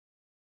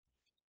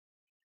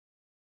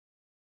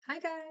Hi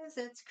guys,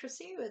 it's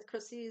Chrissie with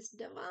Chrissie's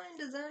Divine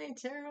Design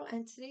Tarot,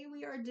 and today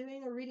we are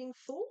doing a reading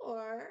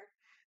for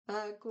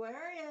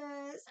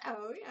Aquarius.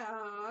 Oh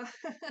yeah.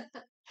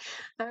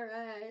 All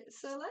right,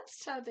 so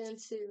let's tap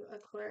into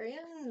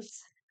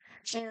Aquarians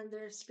and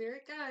their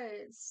spirit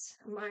guides,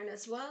 mine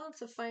as well,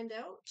 to find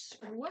out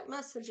what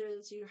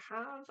messages you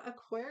have,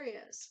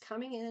 Aquarius,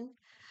 coming in,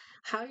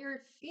 how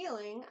you're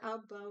feeling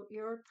about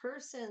your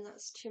person.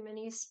 That's too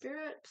many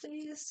spirit,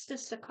 please.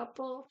 Just a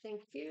couple.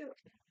 Thank you.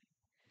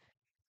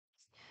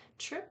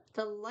 Trip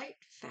the light.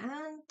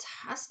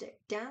 Fantastic.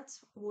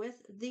 Dance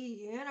with the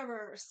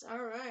universe.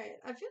 All right.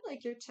 I feel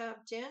like you're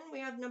tapped in. We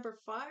have number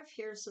 5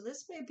 here. So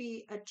this may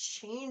be a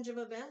change of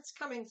events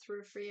coming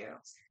through for you.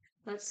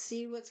 Let's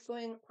see what's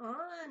going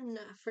on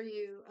for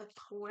you,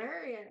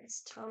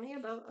 Aquarius. Tell me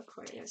about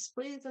Aquarius,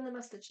 please, in the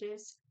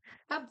messages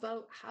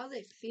about how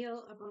they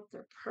feel about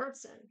their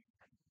person.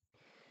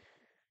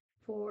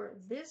 For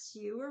this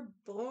you were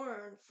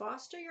born.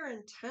 Foster your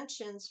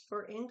intentions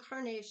for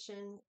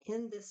incarnation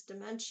in this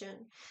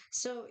dimension.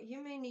 So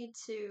you may need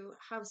to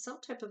have some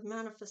type of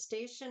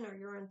manifestation or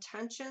your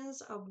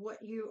intentions of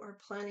what you are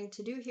planning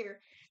to do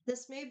here.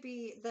 This may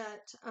be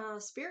that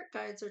spirit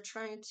guides are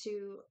trying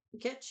to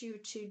get you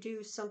to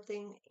do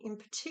something in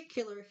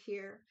particular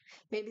here.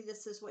 Maybe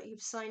this is what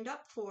you've signed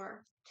up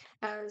for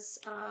as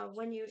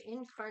when you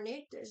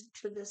incarnated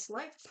for this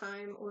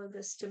lifetime or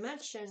this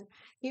dimension.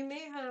 You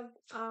may have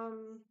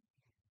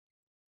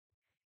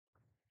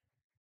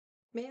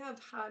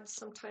had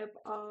some type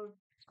of,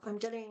 I'm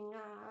getting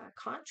a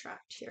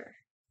contract here.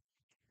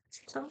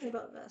 Tell me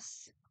about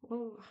this.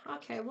 Oh,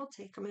 okay, we'll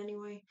take them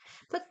anyway.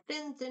 But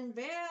thin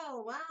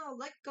veil. Wow,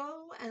 let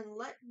go and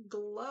let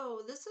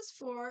glow. This is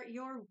for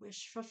your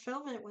wish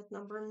fulfillment with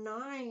number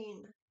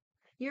 9.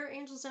 Your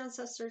angels,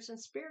 ancestors, and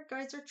spirit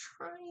guides are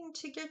trying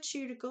to get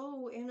you to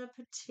go in a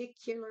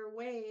particular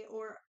way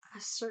or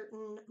a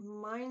certain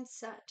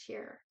mindset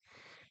here.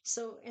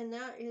 So, and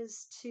that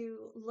is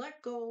to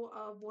let go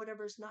of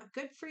whatever's not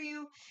good for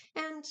you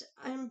and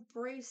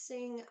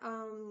embracing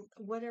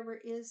whatever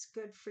is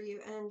good for you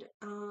and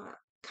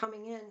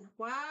coming in.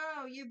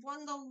 Wow, you've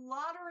won the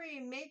lottery.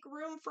 Make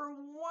room for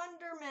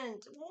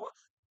wonderment. What?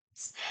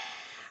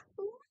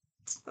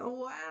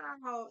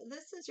 Wow,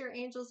 this is your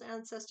angels,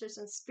 ancestors,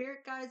 and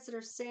spirit guides that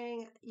are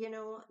saying,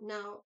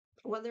 now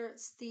whether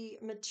it's the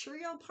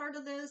material part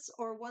of this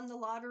or won the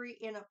lottery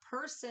in a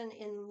person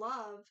in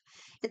love,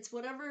 it's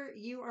whatever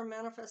you are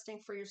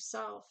manifesting for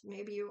yourself.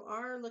 Maybe you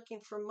are looking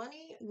for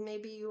money,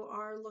 maybe you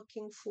are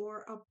looking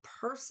for a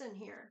person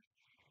here.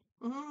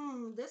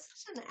 This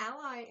is an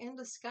ally in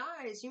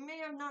disguise. You may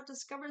have not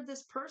discovered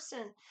this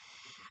person.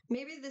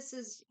 Maybe this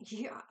is,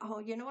 yeah, oh,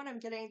 you know what I'm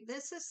getting?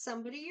 This is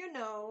somebody you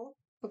know,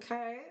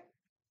 okay,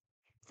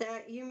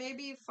 that you may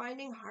be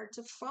finding hard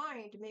to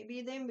find.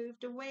 Maybe they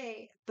moved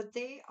away, but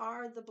they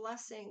are the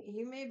blessing.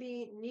 You may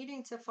be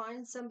needing to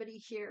find somebody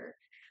here,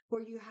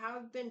 or you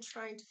have been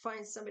trying to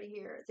find somebody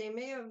here. They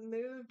may have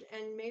moved,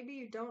 and maybe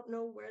you don't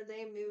know where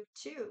they moved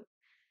to.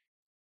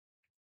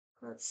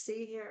 Let's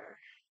see here.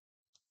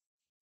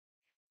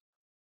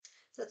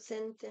 It's a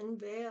thin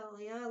veil.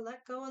 Yeah,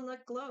 let go and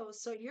let glow.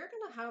 So you're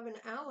going to have an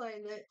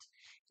ally that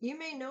you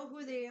may know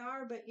who they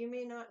are, but you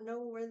may not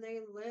know where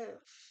they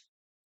live.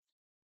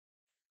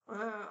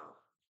 Wow,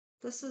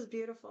 this is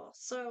beautiful.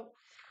 So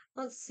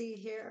let's see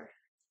here.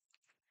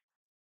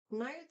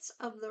 Knights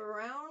of the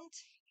Round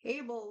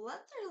Table, let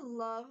their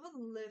love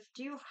lift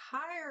you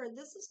higher.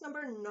 This is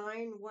number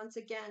 9 once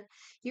again.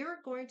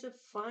 You're going to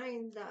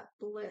find that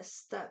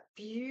bliss, that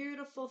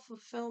beautiful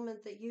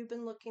fulfillment that you've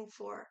been looking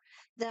for,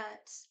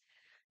 that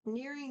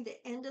nearing the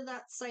end of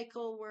that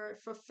cycle where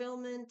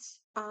fulfillment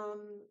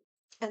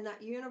and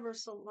that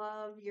universal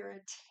love,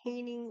 you're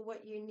attaining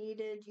what you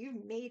needed. You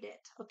made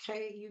it,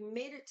 okay? You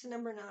made it to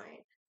number 9.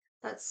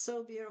 That's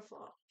so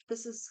beautiful.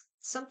 This is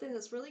something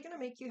that's really going to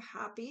make you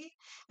happy.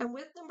 And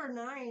with number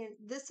 9,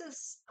 this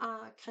is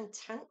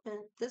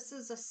contentment. This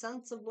is a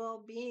sense of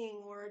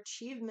well-being or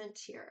achievement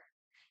here.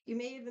 You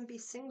may even be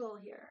single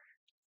here.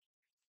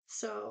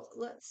 So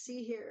let's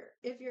see here.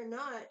 If you're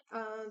not,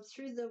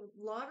 through the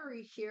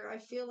lottery here, I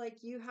feel like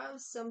you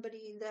have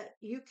somebody that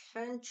you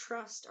can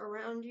trust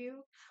around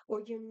you,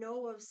 or you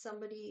know of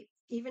somebody,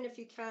 even if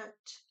you can't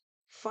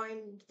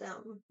find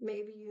them,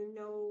 maybe you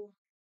know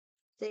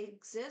they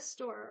exist,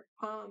 or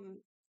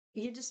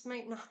you just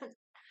might not,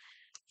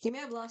 you may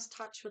have lost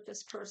touch with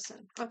this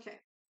person. Okay,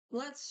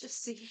 let's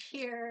just see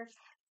here.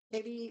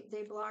 Maybe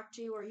they blocked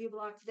you or you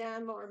blocked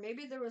them, or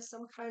maybe there was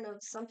some kind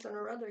of something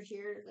or other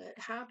here that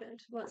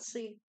happened. Let's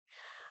see.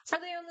 Are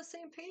they on the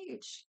same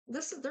page?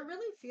 They're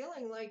really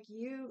feeling like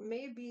you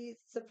may be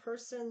the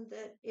person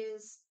that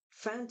is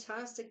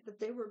fantastic that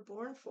they were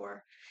born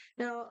for.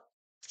 Now,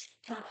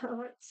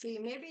 let's see.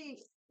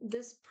 Maybe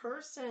this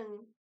person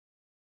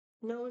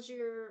knows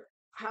you're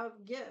have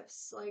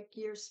gifts, like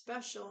you're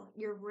special,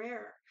 you're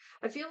rare.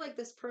 I feel like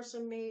this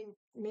person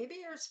maybe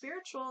you're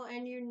spiritual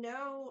and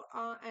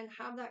and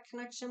have that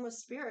connection with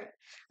spirit.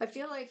 I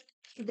feel like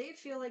they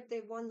feel like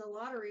they've won the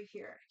lottery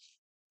here.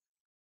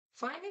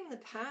 finding the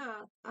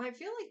path. I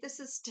feel like this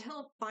is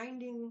still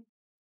finding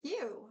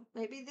you.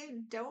 Maybe they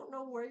don't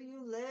know where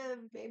you live.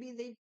 Maybe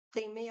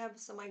they may have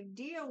some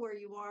idea where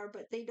you are,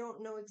 but they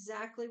don't know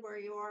exactly where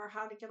you are,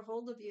 how to get a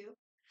hold of you.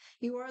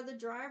 You are the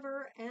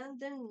driver and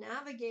the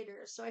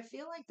navigator. So I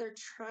feel like they're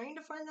trying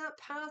to find that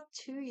path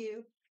to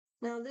you.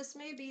 Now, this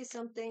may be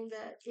something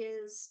that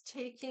is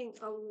taking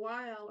a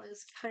while,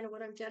 is kind of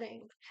what I'm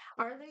getting.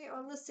 Are they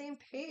on the same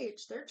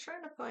page? They're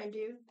trying to find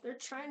you. They're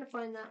trying to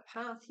find that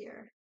path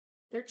here.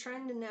 They're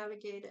trying to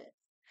navigate it.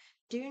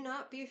 Do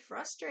not be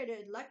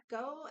frustrated. Let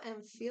go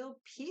and feel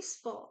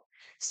peaceful.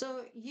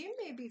 So you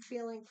may be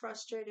feeling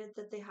frustrated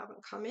that they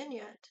haven't come in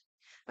yet.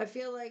 I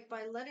feel like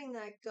by letting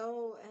that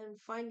go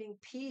and finding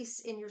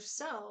peace in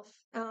yourself,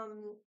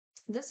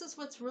 this is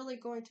what's really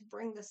going to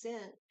bring this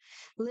in.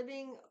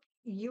 Living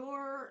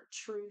your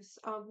truth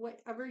of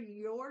whatever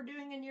you're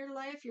doing in your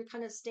life, you're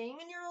kind of staying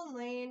in your own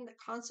lane,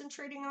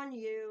 concentrating on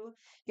you.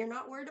 You're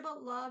not worried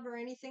about love or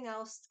anything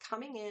else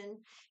coming in.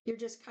 You're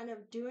just kind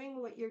of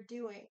doing what you're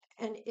doing.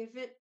 And if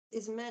it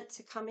is meant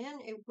to come in,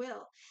 it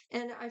will.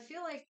 And I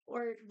feel like,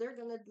 or they're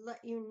going to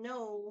let you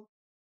know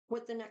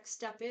what the next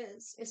step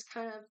is. Is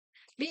kind of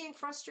being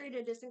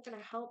frustrated isn't going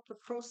to help the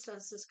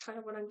process, is kind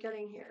of what I'm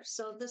getting here.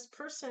 So this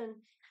person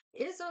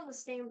is on the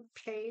same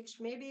page.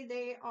 Maybe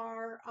they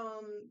are,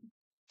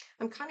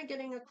 I'm kind of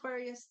getting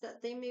Aquarius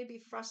that they may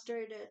be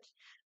frustrated.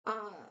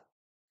 Uh,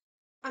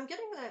 I'm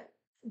getting that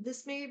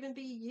this may even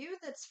be you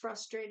that's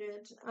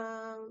frustrated,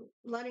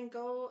 letting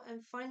go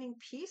and finding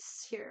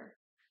peace here.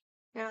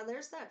 Yeah,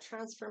 there's that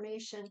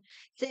transformation.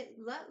 That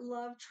let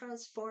love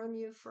transform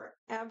you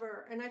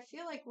forever. And I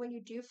feel like when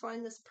you do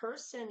find this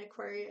person,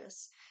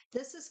 Aquarius,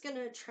 this is going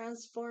to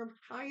transform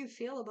how you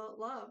feel about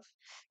love.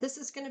 This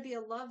is going to be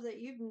a love that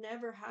you've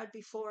never had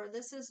before.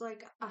 This is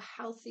like a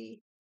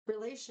healthy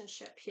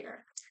relationship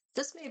here.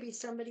 This may be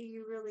somebody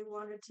you really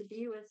wanted to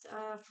be with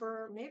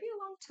for maybe a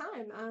long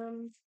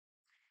time.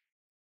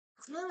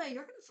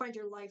 You're going to find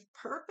your life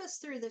purpose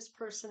through this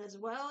person as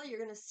well. You're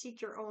going to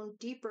seek your own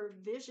deeper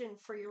vision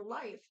for your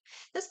life.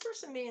 This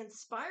person may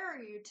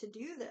inspire you to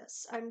do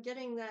this. I'm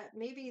getting that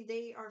maybe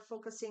they are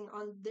focusing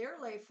on their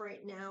life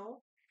right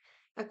now.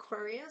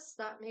 Aquarius,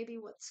 that may be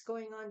what's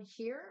going on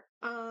here.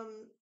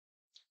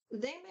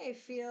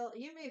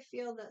 You may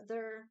feel that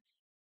they're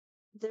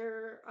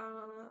they're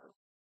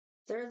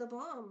the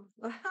bomb.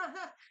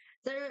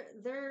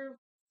 They're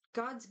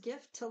God's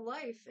gift to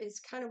life is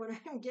kind of what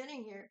I'm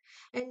getting here.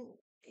 And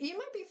you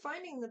might be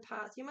finding the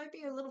path. You might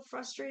be a little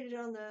frustrated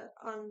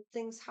on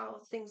things,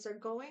 how things are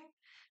going,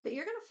 but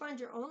you're going to find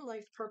your own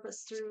life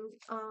purpose through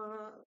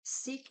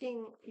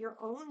seeking your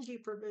own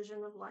deeper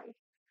vision of life.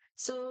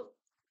 So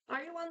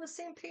are you on the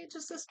same page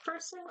as this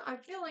person? I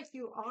feel like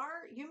you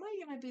are. You might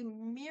even be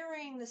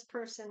mirroring this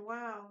person.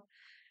 Wow.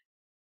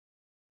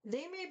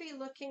 They may be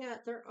looking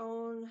at their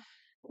own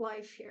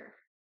life here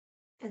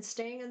and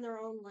staying in their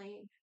own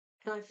lane.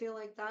 And I feel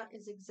like that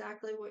is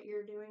exactly what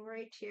you're doing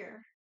right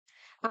here.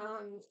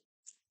 Um,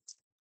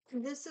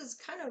 this is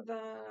kind of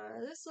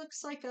this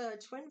looks like a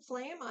twin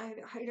flame. I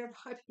don't know,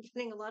 I've been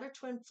getting a lot of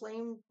twin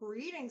flame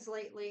readings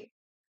lately.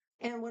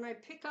 And when I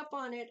pick up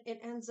on it,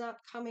 it ends up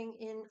coming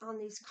in on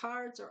these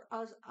cards or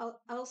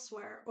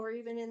elsewhere or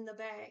even in the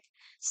bag.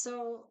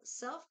 So,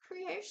 self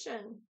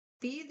creation,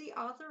 be the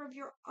author of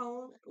your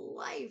own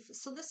life.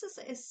 So, this is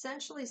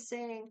essentially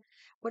saying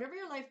whatever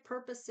your life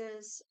purpose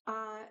is,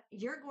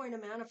 you're going to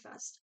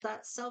manifest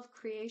that self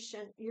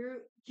creation.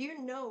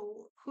 You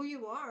know who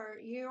you are.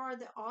 You are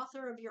the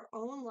author of your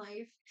own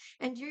life.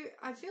 And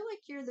I feel like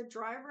you're the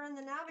driver and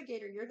the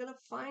navigator. You're going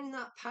to find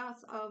that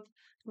path of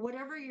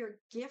whatever your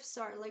gifts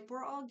are. Like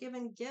we're all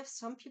given gifts.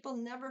 Some people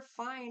never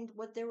find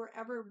what they were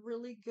ever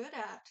really good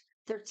at,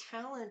 their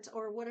talent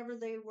or whatever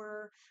they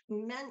were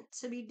meant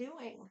to be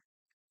doing.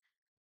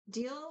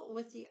 Deal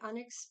with the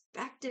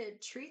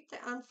unexpected. Treat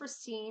the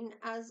unforeseen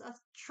as a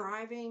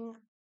driving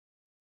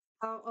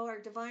or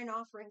divine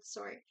offering.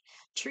 Sorry.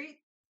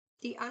 Treat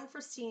the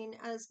unforeseen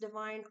as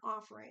divine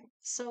offering.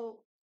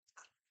 So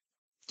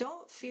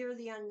don't fear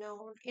the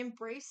unknown.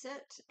 Embrace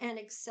it and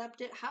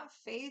accept it. Have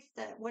faith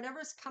that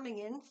whatever's coming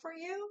in for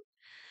you,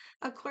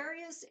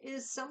 Aquarius,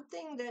 is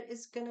something that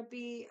is going to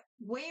be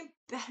way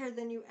better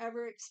than you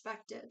ever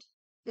expected,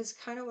 is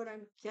kind of what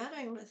I'm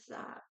getting with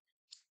that.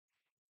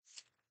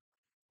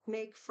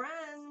 Make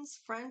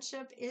friends.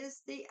 Friendship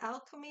is the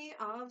alchemy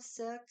of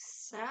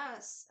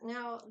success.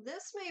 Now,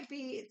 this may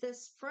be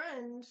this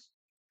friend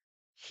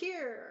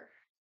here,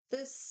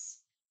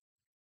 this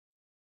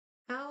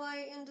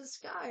ally in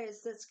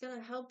disguise that's going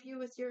to help you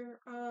with your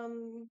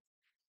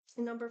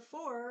number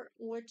 4,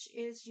 which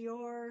is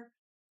your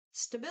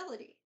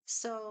stability.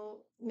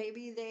 So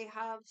maybe they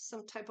have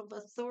some type of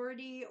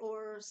authority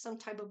or some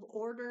type of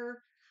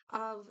order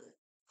of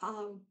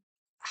um,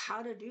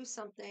 how to do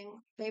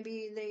something.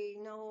 Maybe they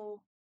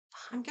know.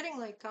 I'm getting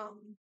like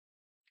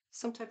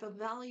some type of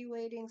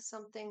evaluating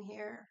something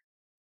here.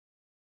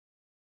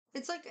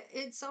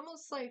 It's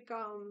almost like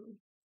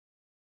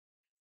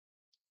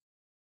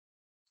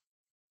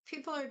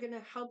people are going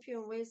to help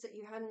you in ways that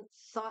you hadn't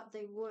thought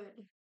they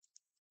would.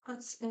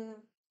 That's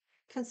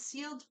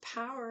concealed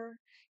power.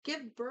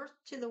 Give birth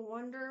to the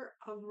wonder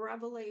of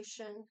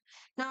revelation.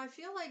 Now, I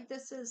feel like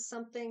this is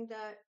something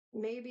that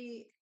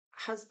maybe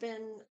has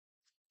been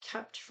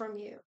kept from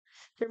you.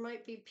 There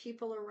might be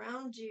people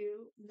around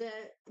you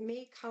that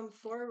may come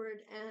forward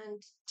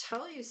and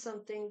tell you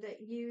something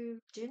that you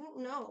didn't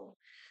know.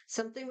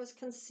 Something was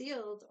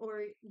concealed,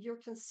 or you're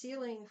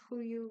concealing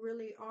who you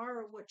really are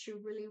or what you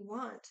really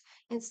want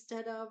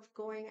instead of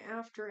going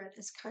after it,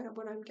 is kind of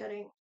what I'm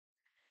getting.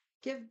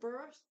 Give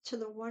birth to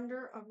the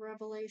wonder of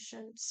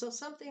revelation. So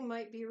something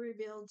might be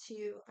revealed to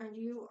you, and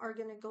you are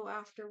going to go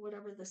after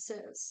whatever this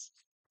is.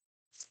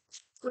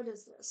 What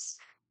is this?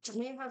 It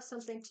may have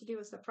something to do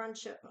with the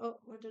friendship. Oh,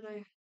 what did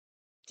I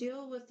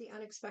deal with? The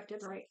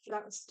unexpected, right?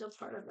 That was still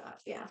part of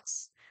that.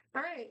 Yes.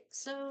 All right.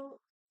 So,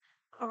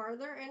 are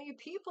there any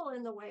people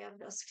in the way of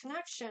this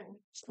connection?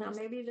 Now,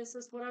 maybe this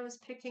is what I was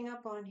picking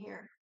up on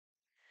here.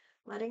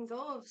 Letting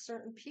go of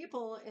certain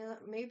people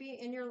maybe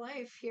in your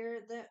life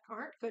here that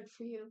aren't good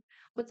for you.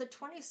 With the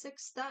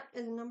 26, that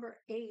is number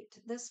 8.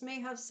 This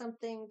may have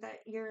something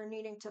that you're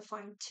needing to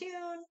fine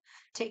tune,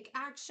 take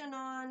action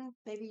on.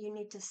 Maybe you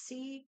need to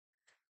see.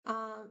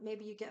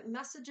 Maybe you get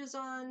messages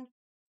on.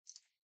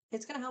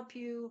 It's going to help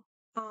you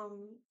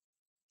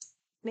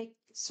make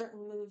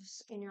certain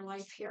moves in your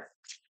life here.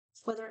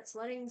 Whether it's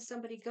letting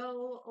somebody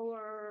go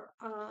or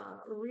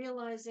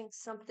realizing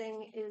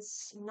something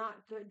is not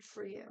good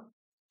for you.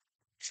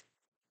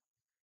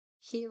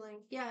 Healing.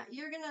 Yeah,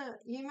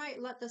 you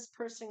might let this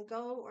person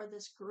go or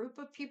this group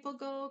of people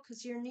go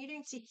because you're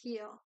needing to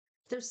heal.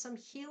 There's some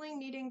healing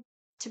needing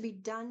to be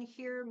done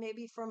here,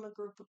 maybe from a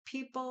group of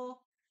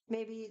people.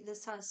 Maybe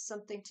this has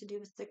something to do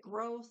with the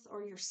growth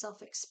or your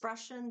self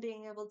expression,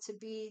 being able to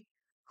be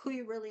who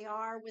you really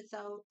are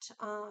without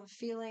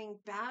feeling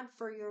bad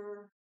for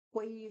your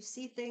way you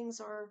see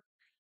things, or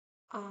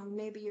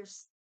maybe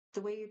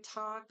the way you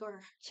talk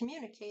or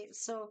communicate.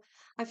 So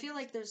I feel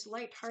like there's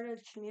lighthearted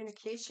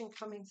communication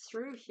coming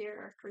through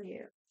here for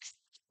you.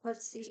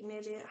 Let's see,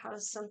 maybe it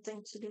has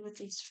something to do with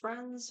these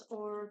friends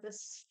or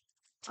this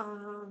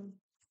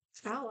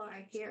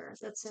ally here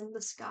that's in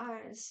the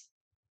skies.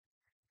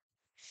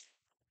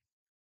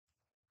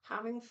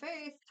 Having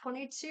faith,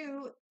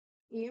 22.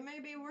 You may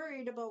be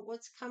worried about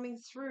what's coming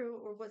through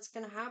or what's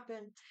going to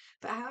happen,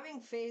 but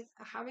having faith,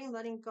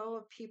 letting go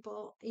of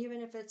people,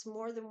 even if it's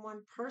more than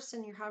one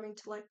person you're having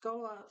to let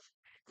go of,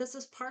 this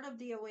is part of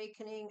the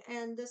awakening,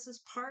 and this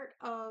is part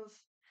of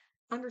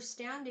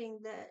understanding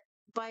that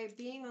by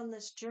being on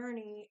this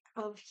journey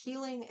of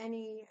healing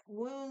any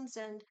wounds,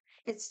 and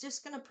it's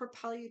just going to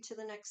propel you to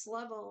the next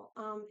level.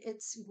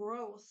 It's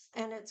growth,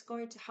 and it's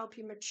going to help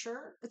you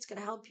mature. It's going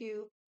to help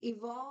you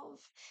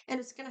evolve, and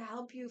it's going to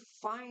help you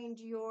find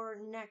your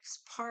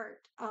next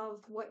part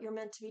of what you're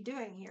meant to be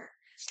doing here.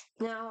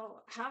 Now,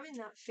 having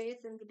that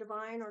faith in the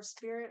divine or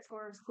spirit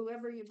or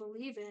whoever you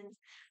believe in,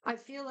 I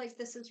feel like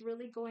this is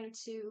really going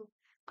to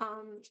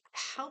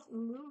help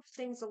move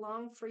things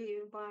along for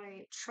you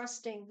by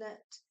trusting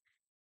that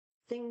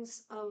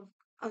things of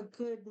a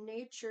good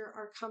nature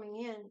are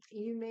coming in.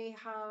 You may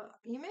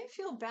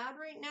feel bad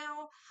right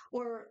now,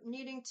 or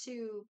needing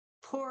to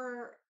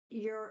pour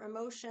your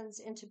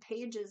emotions into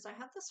pages. I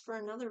had this for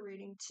another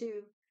reading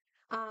too.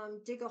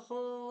 Dig a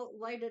hole,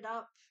 light it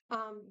up,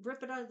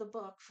 rip it out of the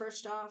book.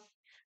 First off,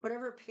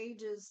 whatever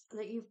pages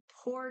that you've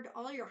poured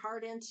all your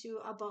heart into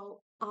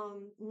about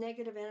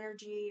negative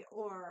energy,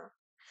 or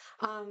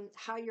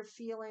how you're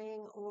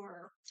feeling,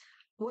 or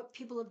what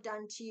people have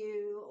done to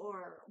you,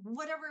 or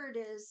whatever it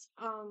is,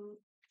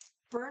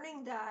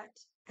 burning that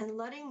and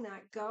letting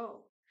that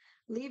go,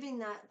 leaving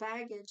that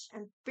baggage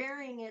and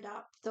burying it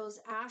up,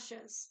 those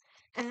ashes.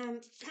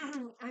 And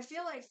I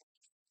feel like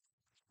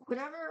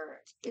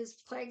whatever is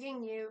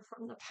plaguing you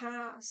from the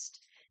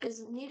past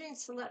is needing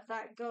to let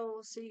that go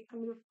so you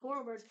can move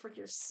forward for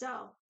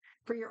yourself,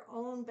 for your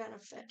own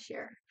benefit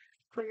here,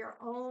 for your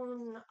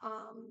own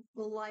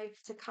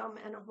life to come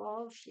and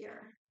evolve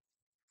here.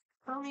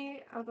 Tell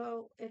me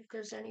about if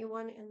there's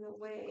anyone in the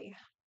way.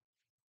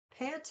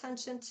 Pay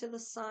attention to the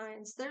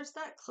signs. There's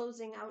that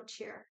closing out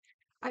here.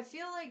 I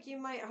feel like you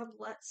might have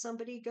let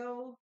somebody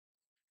go.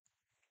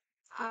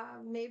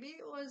 Maybe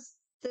it was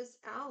this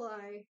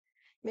ally.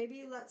 Maybe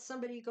you let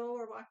somebody go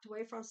or walked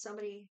away from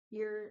somebody.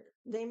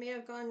 They may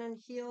have gone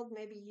unhealed.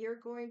 Maybe you're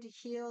going to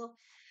heal.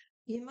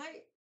 You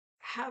might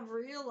have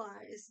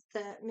realized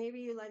that maybe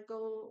you let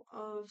go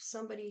of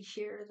somebody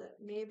here, that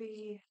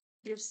maybe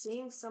you're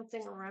seeing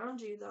something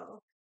around you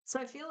though. So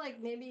I feel like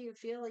maybe you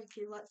feel like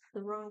you let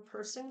the wrong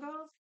person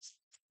go.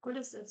 What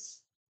is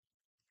this?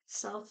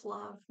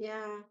 Self-love.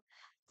 Yeah.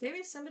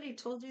 Maybe somebody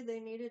told you they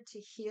needed to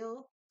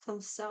heal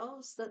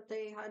themselves, that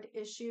they had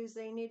issues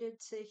they needed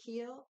to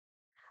heal.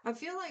 I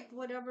feel like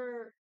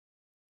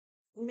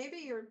maybe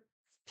you're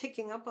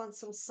picking up on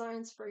some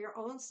signs for your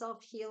own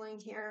self-healing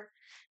here,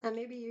 and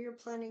maybe you're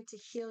planning to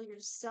heal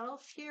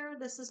yourself here.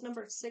 This is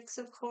number 6,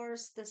 of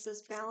course. This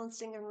is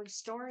balancing and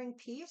restoring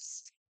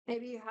peace.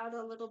 Maybe you had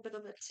a little bit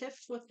of a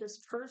tiff with this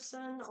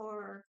person,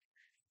 or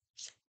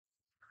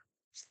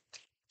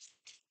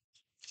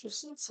There's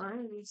some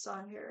signs we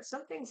saw here.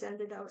 Something's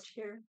ended out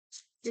here.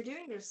 You're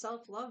doing your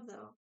self-love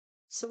though.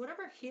 So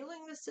whatever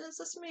healing this is,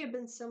 this may have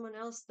been someone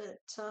else that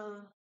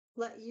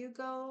let you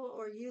go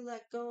or you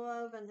let go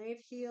of and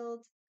they've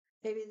healed.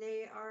 Maybe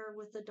they are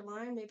with the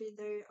divine, maybe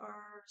they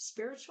are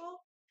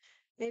spiritual.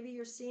 Maybe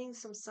you're seeing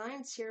some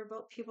signs here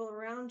about people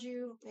around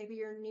you. Maybe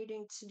you're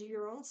needing to do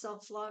your own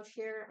self-love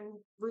here and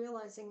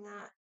realizing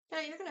that.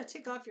 Yeah, you're going to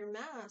take off your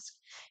mask.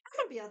 You're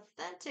going to be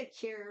authentic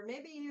here.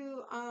 Maybe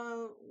you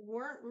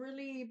weren't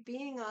really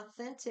being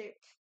authentic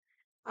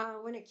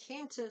when it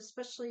came to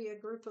especially a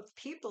group of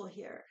people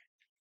here.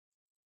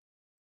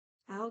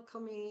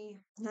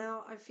 Alchemy.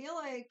 Now, I feel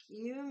like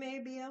you may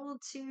be able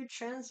to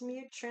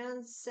transmute,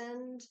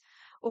 transcend,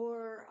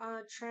 or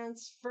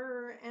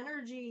transfer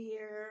energy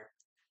here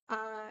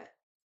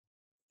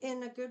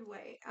in a good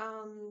way.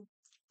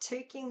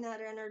 Taking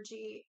that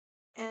energy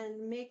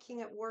and making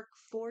it work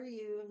for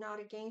you, not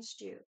against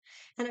you.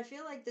 And I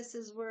feel like this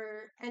is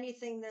where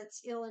anything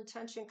that's ill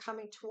intention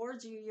coming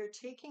towards you, you're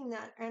taking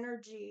that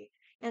energy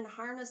and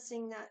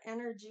harnessing that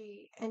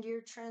energy and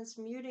you're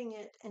transmuting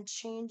it and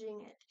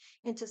changing it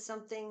into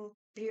something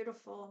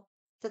beautiful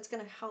that's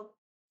going to help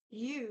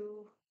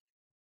you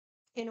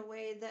in a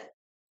way that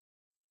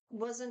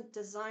wasn't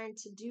designed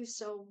to do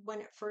so when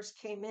it first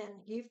came in.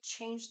 You've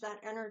changed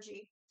that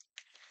energy.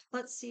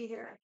 Let's see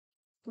here.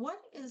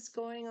 What is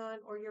going on,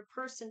 or your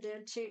person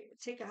did, to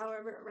take it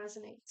however it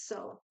resonates.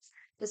 So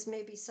this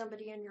may be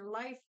somebody in your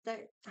life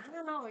that, I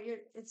don't know,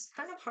 it's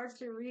kind of hard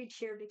to read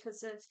here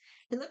because it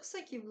looks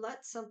like you've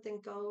let something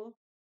go.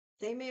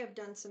 They may have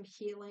done some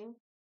healing.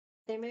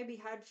 They maybe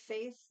had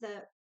faith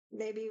that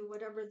maybe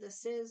whatever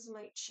this is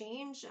might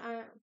change,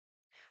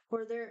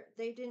 or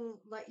they didn't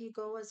let you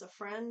go as a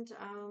friend.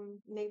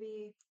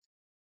 Maybe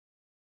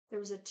there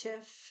was a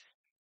tiff.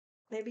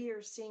 Maybe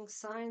you're seeing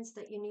signs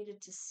that you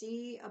needed to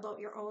see about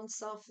your own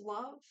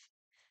self-love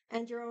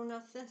and your own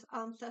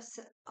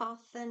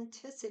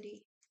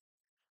authenticity.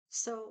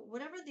 So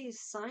whatever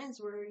these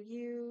signs were,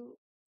 you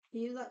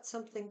let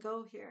something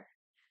go here.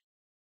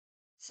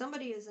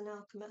 Somebody is an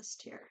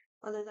alchemist here,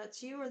 whether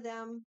that's you or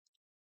them.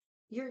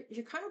 You're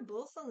kind of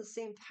both on the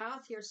same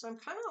path here. So I'm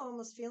kind of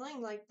almost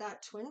feeling like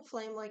that twin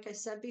flame, like I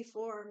said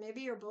before.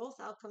 Maybe you're both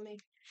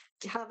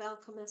have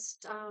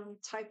alchemist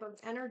type of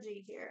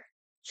energy here,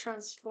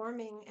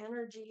 transforming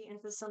energy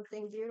into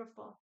something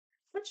beautiful.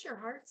 What's your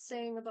heart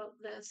saying about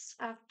this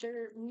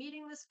after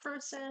meeting this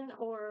person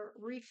or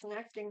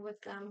reconnecting with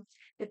them?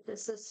 If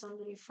this is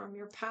somebody from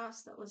your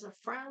past that was a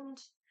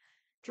friend,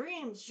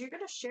 dreams, you're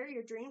going to share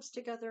your dreams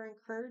together,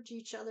 encourage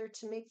each other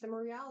to make them a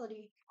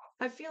reality.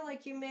 I feel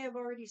like you may have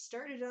already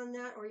started on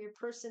that, or your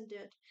person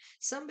did.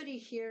 Somebody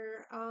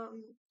here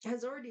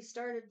has already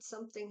started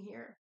something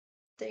here.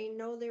 They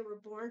know they were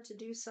born to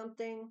do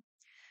something.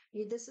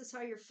 This is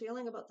how you're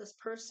feeling about this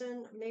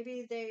person.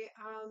 Maybe they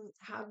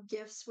have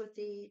gifts with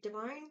the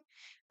divine.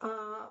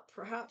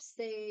 Perhaps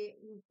they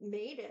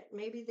made it.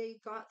 Maybe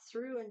they got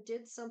through and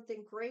did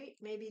something great.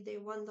 Maybe they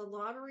won the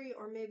lottery,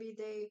 or maybe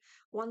they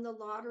won the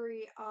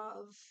lottery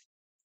of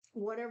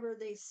whatever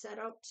they set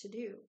out to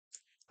do.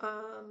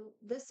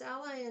 This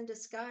ally in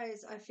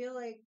disguise, I feel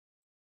like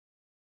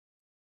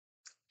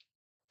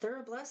they're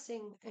a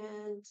blessing,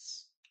 and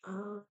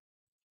uh,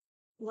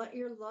 let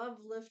your love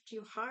lift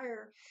you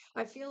higher.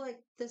 I feel like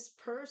this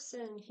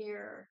person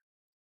here,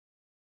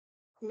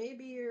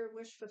 maybe your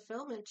wish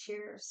fulfillment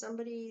here,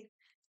 somebody,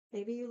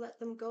 maybe you let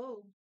them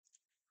go.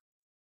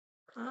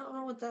 I don't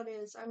know what that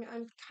is.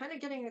 I'm kind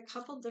of getting a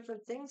couple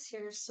different things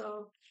here.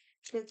 So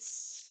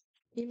it's,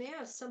 you may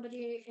have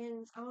somebody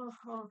in, oh,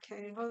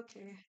 okay,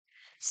 okay.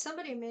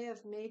 Somebody may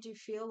have made you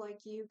feel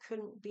like you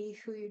couldn't be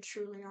who you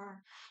truly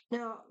are.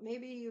 Now,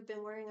 maybe you've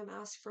been wearing a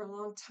mask for a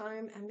long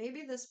time, and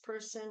maybe this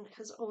person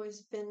has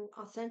always been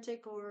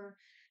authentic, or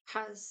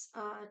has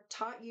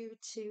taught you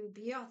to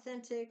be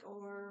authentic,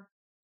 or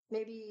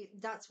maybe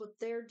that's what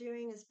they're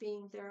doing, is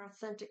being their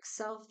authentic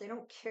self. They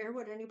don't care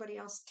what anybody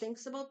else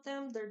thinks about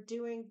them. They're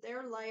doing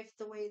their life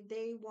the way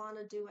they want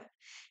to do it.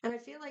 And I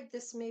feel like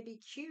this may be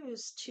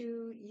cues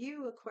to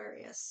you,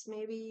 Aquarius.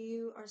 Maybe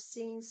you are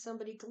seeing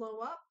somebody glow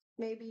up.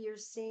 Maybe you're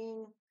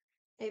seeing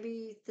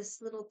maybe this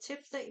little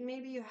tip that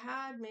maybe you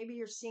had. Maybe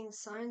you're seeing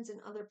signs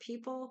in other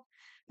people.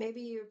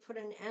 Maybe you put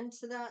an end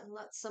to that and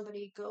let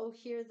somebody go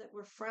here that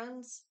were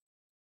friends.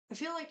 I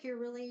feel like you're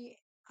really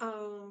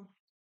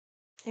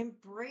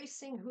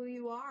embracing who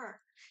you are,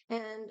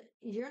 and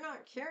you're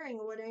not caring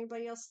what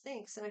anybody else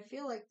thinks. And I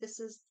feel like this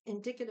is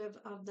indicative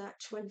of that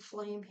twin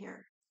flame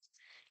here.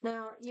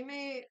 Now, you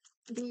may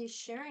be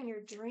sharing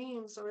your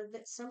dreams, or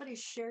that somebody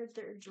shared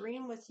their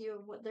dream with you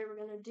of what they were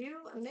going to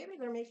do, and maybe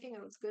they're making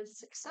a good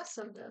success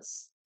of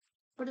this.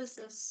 What is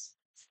this?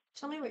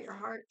 Tell me what your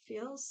heart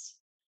feels.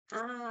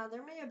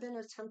 There may have been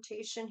a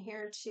temptation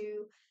here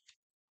to,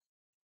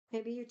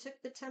 maybe you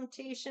took the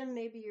temptation,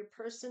 maybe your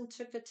person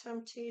took a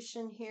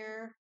temptation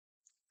here.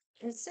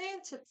 It's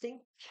saying to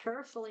think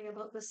carefully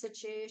about the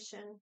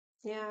situation.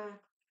 Yeah.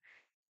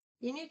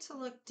 You need to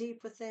look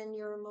deep within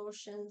your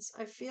emotions.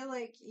 I feel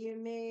like you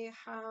may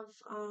have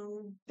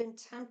been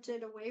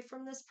tempted away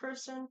from this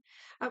person.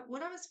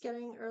 What I was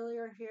getting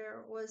earlier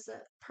here was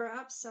that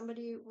perhaps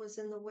somebody was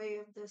in the way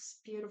of this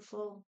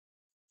beautiful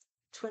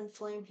twin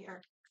flame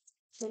here.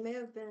 They may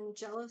have been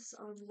jealous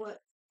of what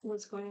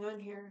was going on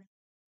here.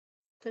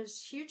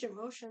 There's huge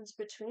emotions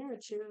between the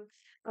two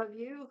of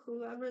you,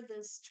 whoever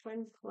this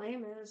twin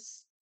flame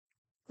is.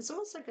 It's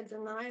almost like a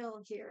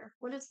denial here.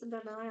 What is the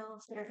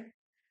denial here?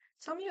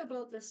 Tell me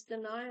about this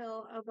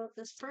denial about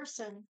this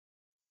person.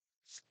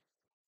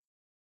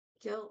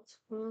 Guilt.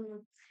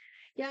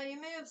 Yeah, you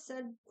may have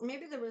said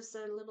maybe there was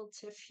a little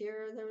tiff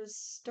here. There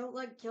was don't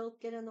let guilt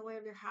get in the way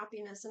of your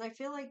happiness. And I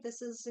feel like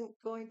this isn't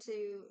going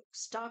to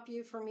stop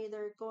you from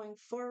either going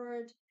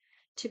forward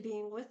to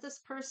being with this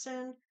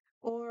person,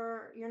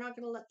 or you're not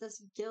going to let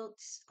this guilt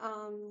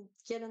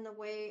get in the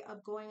way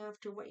of going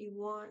after what you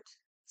want.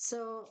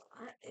 So,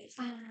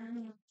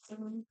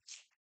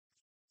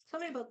 tell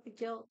me about the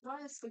guilt.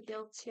 Why is the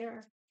guilt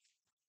here?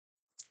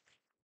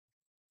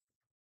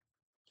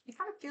 I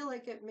kind of feel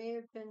like it may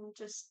have been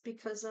just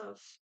because of,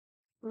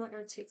 I'm not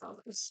going to take all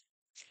this.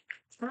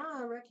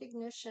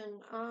 Recognition.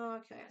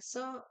 Okay.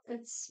 So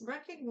it's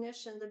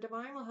recognition. The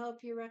divine will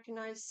help you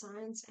recognize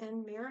signs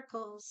and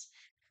miracles.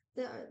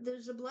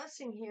 There's a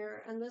blessing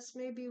here, and this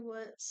may be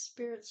what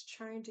Spirit's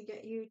trying to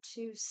get you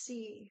to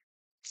see.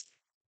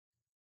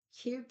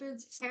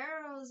 Cupid's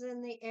arrows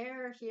in the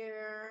air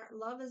here.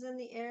 Love is in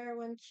the air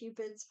when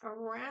Cupid's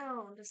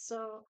around.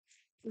 So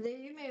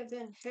you may have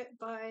been hit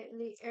by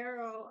the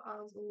arrow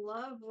of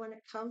love when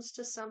it comes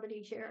to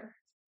somebody here.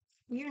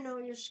 You know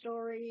your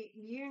story.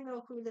 You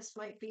know who this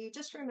might be.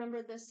 Just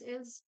remember this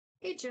is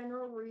a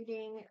general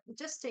reading.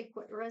 Just take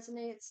what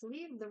resonates,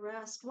 leave the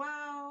rest.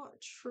 Wow,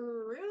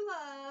 true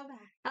love.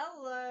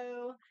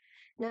 Hello.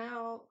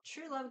 Now,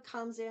 true love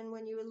comes in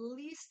when you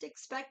least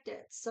expect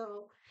it.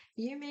 So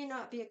you may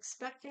not be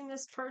expecting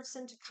this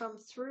person to come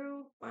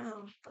through.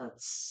 Wow,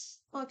 that's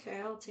okay.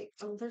 I'll take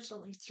them. There's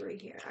only three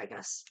here, I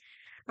guess.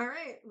 All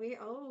right,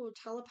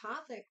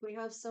 telepathic. We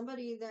have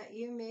somebody that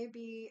you may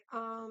be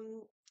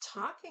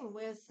talking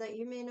with that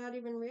you may not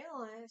even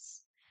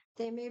realize.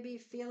 They may be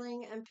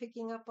feeling and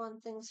picking up on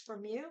things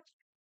from you.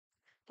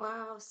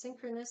 Wow,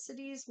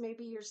 synchronicities.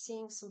 Maybe you're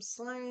seeing some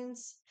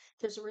signs.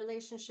 There's a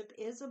relationship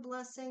is a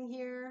blessing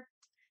here.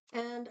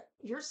 And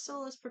your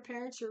soul is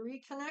preparing to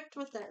reconnect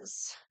with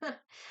this.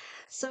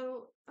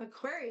 So,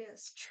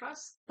 Aquarius,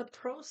 trust the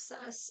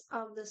process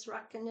of this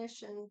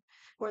recognition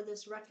or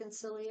this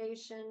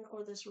reconciliation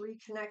or this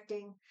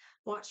reconnecting.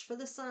 Watch for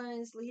the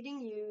signs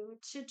leading you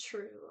to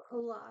true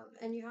love.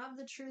 And you have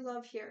the true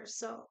love here.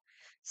 So,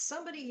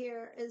 somebody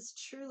here is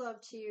true love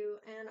to you.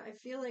 And I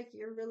feel like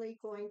you're really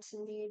going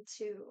to need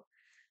to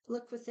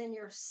look within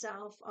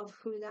yourself of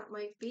who that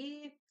might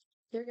be.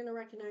 You're going to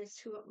recognize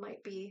who it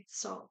might be.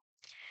 So,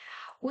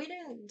 we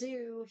didn't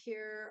do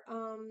here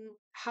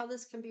how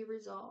this can be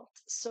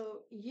resolved. So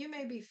you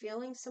may be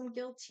feeling some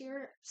guilt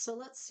here. So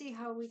let's see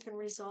how we can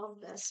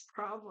resolve this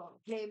problem.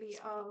 Maybe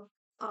of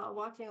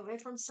walking away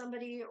from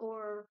somebody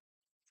or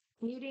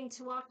needing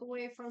to walk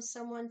away from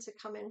someone to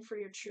come in for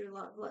your true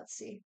love. Let's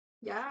see.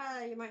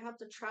 Yeah, you might have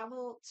to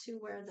travel to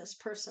where this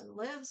person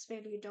lives.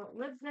 Maybe you don't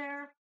live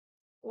there.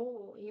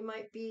 Oh, you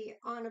might be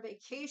on a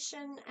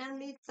vacation and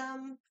meet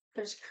them.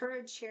 There's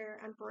courage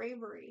here and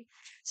bravery.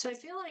 So I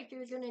feel like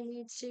you're going to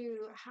need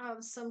to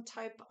have some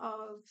type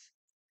of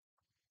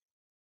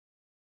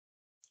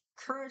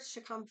courage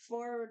to come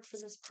forward for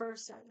this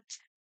person.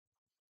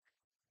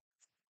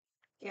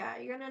 Yeah,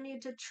 you're going to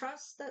need to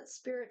trust that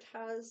Spirit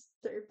has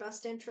their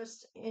best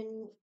interest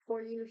in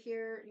for you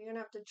here. You're going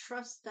to have to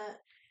trust that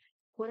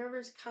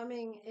whatever's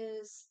coming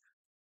is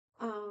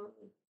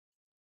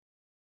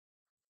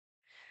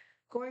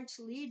going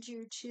to lead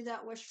you to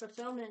that wish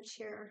fulfillment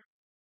here.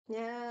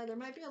 Yeah, there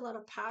might be a lot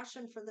of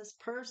passion for this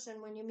person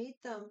when you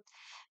meet them.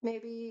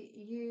 Maybe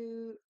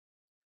you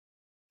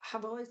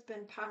have always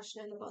been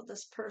passionate about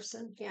this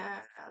person. Yeah,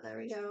 there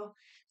we go.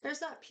 There's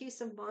that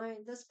peace of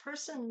mind. This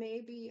person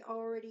may be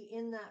already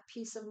in that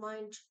peace of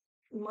mind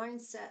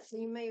mindset.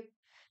 You may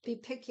be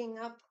picking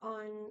up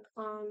on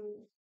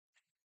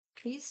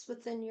peace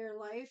within your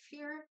life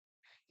here.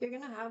 You're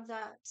gonna have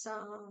that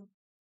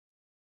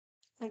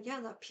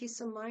again, that peace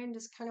of mind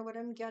is kind of what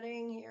I'm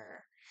getting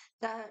here.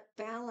 That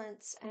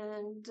balance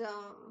and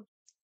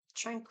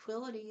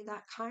tranquility,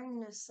 that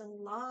kindness and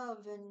love,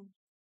 and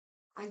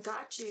I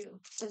got you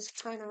is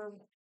kind of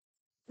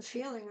the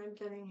feeling I'm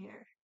getting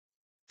here.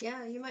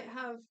 Yeah, you might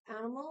have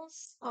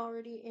animals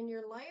already in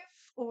your life,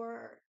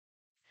 or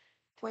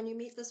when you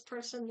meet this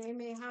person, they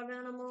may have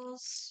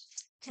animals.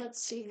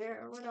 Let's see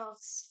here. What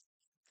else?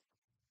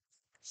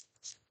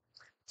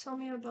 Tell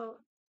me about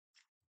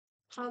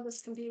how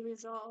this can be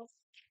resolved.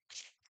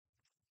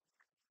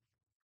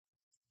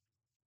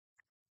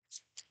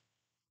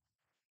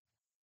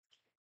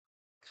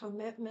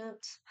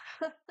 Commitment.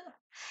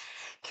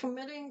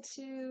 Committing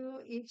to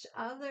each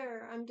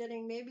other. I'm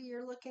getting maybe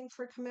you're looking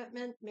for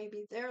commitment,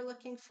 maybe they're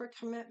looking for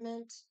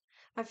commitment.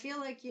 I feel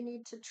like you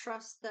need to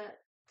trust that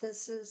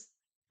this is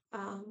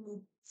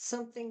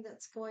something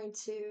that's going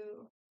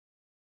to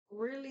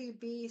really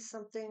be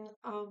something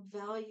of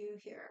value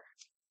here.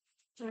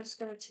 I'm just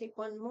going to take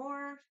one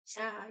more.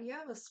 You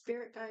have a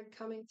spirit guide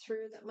coming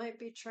through that might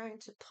be trying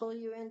to pull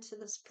you into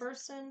this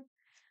person.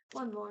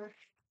 One more.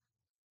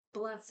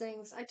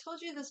 Blessings. I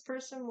told you this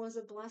person was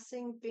a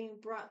blessing being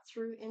brought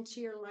through into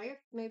your life.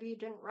 Maybe you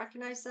didn't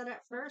recognize that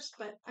at first,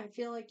 but I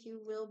feel like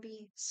you will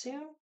be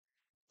soon.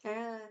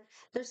 Uh,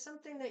 there's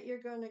something that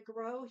you're going to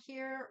grow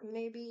here.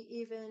 Maybe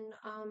even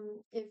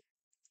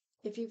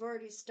if you've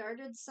already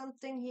started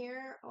something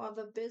here of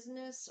a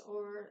business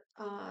or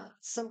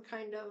some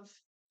kind of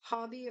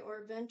hobby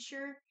or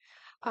venture.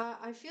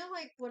 I feel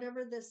like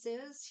whatever this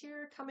is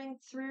here coming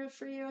through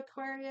for you,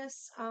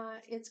 Aquarius,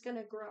 it's going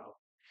to grow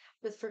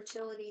with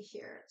fertility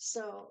here.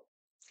 So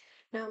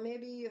now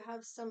maybe you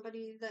have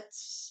somebody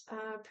that's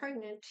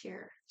pregnant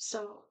here.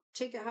 So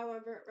take it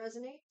however it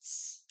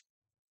resonates.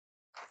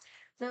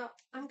 Now,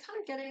 I'm kind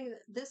of getting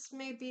this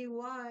may be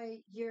why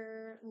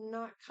you're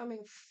not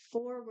coming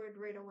forward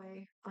right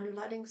away on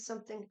letting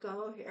something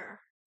go here.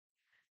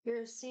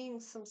 You're seeing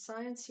some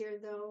signs here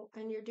though,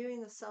 and you're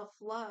doing the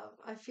self-love.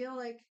 I feel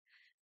like,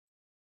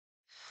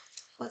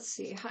 let's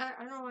see, I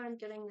don't know why I'm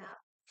getting that.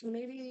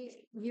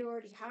 Maybe you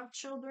already have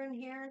children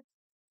here.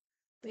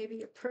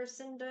 Maybe a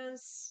person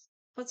does.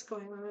 What's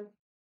going on?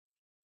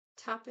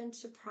 Tap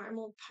into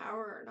primal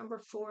power. Number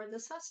 4.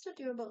 This has to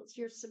do about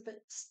your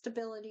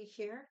stability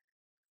here.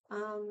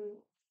 Um,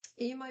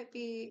 you might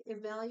be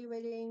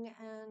evaluating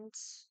and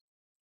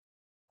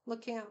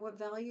looking at what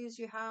values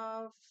you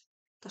have,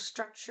 the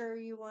structure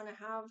you want to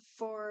have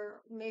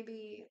for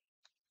maybe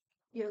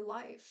your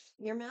life.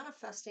 You're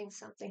manifesting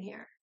something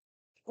here,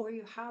 or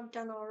you have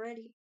done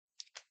already.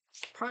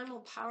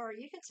 Primal power,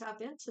 you can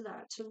tap into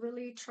that to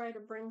really try to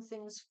bring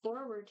things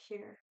forward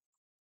here.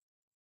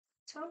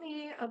 Tell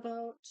me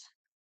about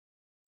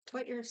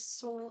what your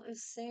soul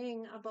is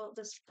saying about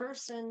this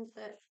person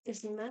that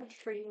is meant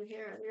for you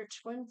here, your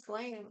twin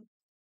flame.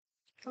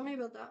 Tell me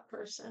about that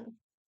person.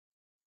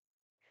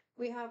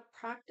 We have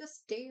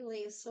practice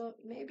daily, so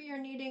maybe you're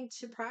needing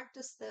to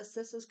practice this.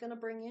 This is going to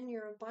bring in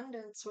your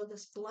abundance or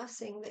this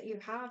blessing that you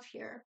have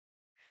here,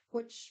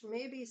 which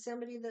may be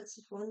somebody that's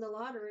won the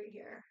lottery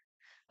here.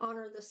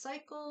 Honor the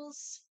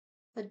cycles,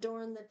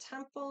 adorn the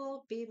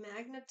temple, be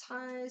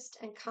magnetized,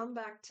 and come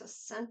back to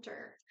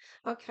center.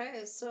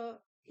 Okay, so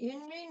you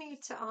may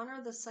need to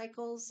honor the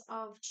cycles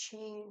of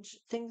change,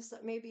 things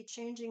that may be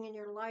changing in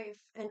your life,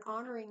 and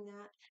honoring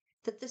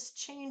that this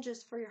change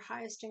is for your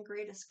highest and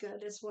greatest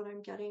good, is what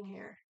I'm getting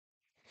here.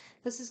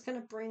 This is going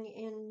to bring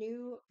in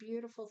new,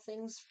 beautiful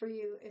things for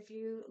you if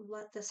you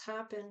let this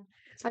happen.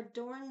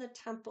 Adorn the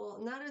temple,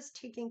 and that is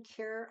taking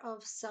care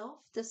of self.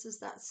 This is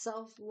that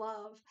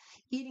self-love,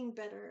 eating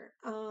better,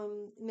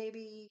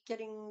 maybe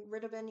getting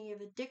rid of any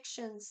of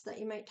addictions that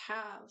you might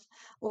have,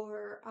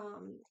 or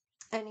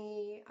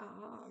any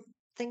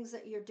things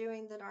that you're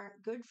doing that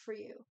aren't good for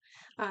you,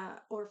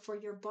 or for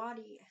your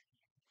body.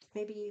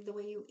 Maybe the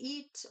way you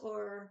eat,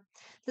 or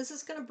this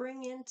is going to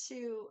bring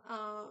into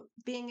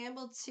being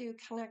able to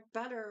connect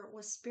better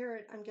with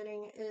spirit. I'm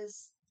getting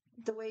is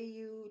the way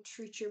you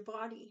treat your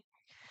body.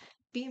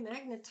 Be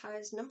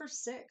magnetized. Number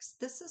 6,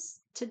 this is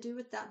to do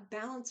with that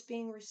balance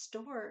being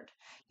restored.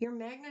 You're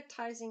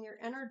magnetizing your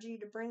energy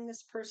to bring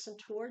this person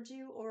towards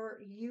you, or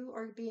you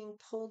are being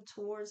pulled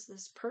towards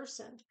this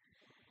person.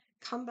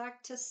 Come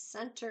back to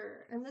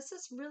center. And this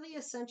is really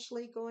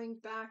essentially going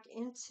back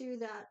into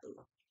that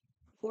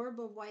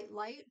orb of white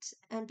light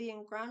and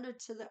being grounded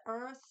to the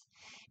earth.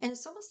 And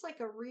it's almost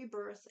like a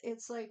rebirth.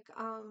 It's like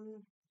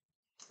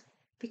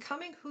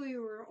becoming who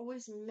you were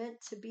always meant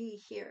to be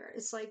here.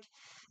 It's like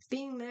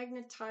being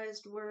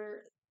magnetized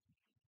where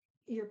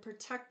you're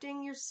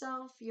protecting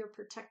yourself, you're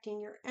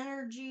protecting your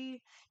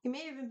energy. You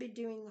may even be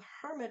doing the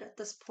hermit at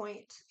this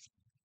point.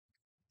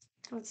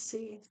 Let's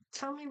see.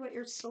 Tell me what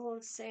your soul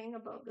is saying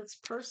about this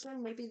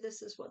person. Maybe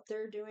this is what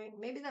they're doing.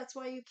 Maybe that's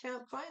why you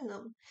can't find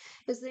them,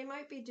 is they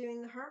might be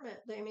doing the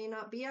hermit. They may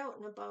not be out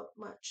and about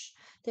much.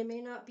 They may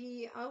not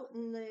be out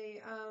in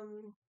the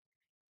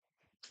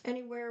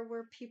anywhere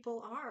where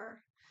people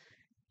are.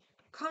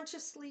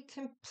 Consciously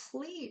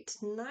complete.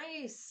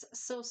 Nice.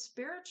 So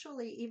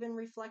spiritually, even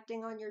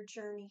reflecting on your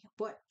journey,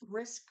 what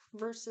risk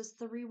versus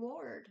the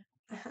reward,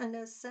 and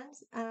a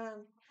sense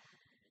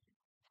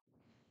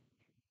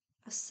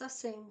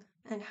assessing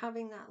and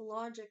having that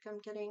logic. I'm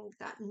getting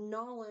that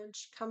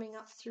knowledge coming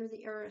up through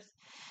the earth.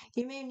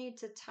 You may need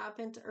to tap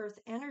into earth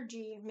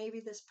energy. Maybe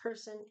this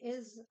person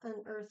is an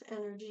earth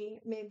energy.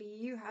 Maybe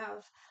you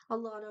have a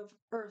lot of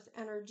earth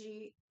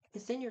energy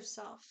within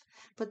yourself.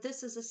 But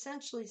this is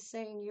essentially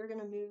saying you're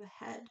going to move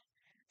ahead.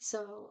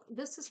 So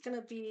this is going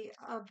to be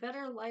a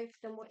better life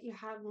than what you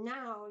have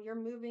now. You're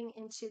moving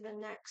into the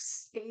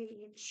next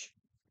stage.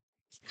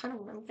 Kind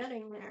of what I'm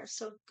getting there.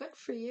 So good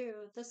for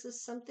you. This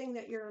is something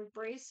that you're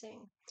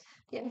embracing.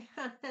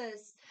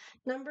 Yes.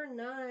 Number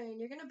 9,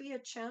 you're going to be a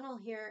channel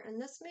here.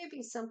 And this may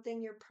be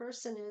something your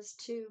person is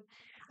too.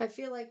 I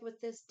feel like with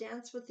this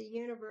dance with the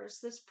universe,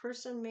 this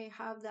person may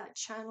have that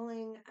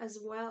channeling as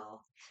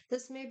well.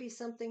 This may be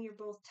something you're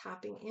both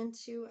tapping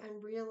into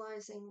and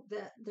realizing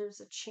that there's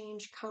a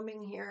change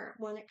coming here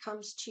when it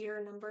comes to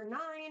your number 9,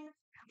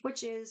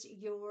 which is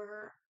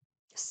your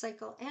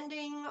cycle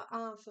ending,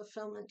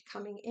 fulfillment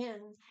coming in.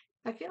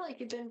 I feel like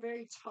you've been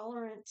very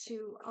tolerant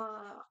to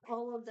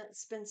all of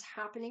that's been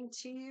happening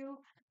to you.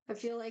 I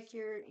feel like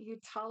you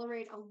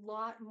tolerate a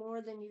lot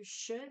more than you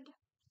should,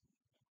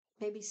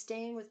 maybe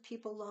staying with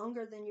people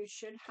longer than you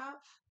should have.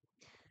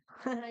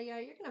 Yeah,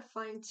 you're going to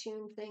fine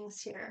tune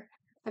things here.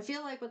 I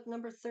feel like with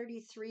number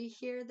 33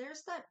 here,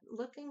 there's that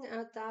looking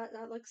at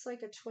that looks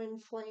like a twin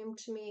flame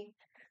to me.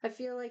 I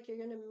feel like you're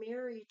going to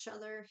mirror each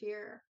other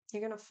here.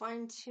 You're going to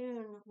fine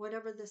tune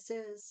whatever this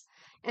is,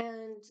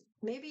 and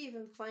maybe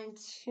even fine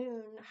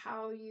tune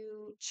how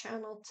you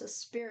channel to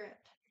spirit.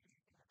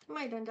 It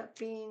might end up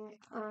being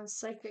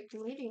psychic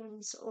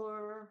mediums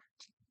or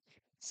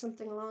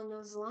something along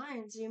those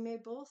lines. You may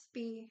both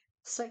be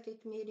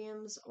psychic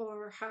mediums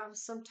or have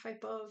some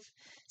type of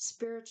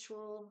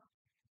spiritual,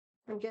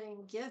 I'm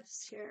getting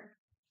gifts here.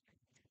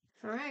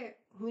 All right,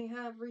 we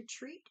have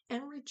retreat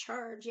and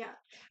recharge. Yeah,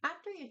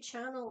 after you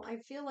channel, I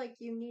feel like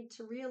you need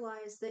to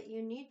realize that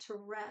you need to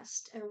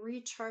rest and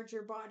recharge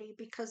your body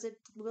because it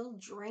will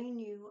drain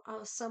you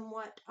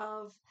somewhat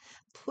of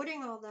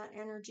putting all that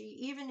energy,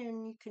 even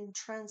when you can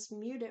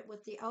transmute it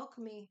with the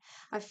alchemy.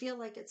 I feel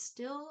like it's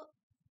still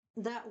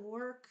that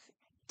work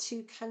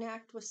to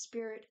connect with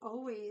spirit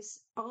always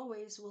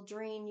will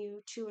drain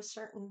you to a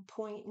certain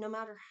point, no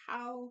matter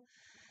how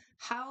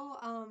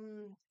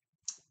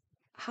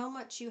how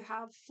much you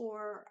have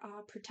for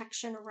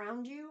protection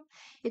around you.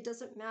 It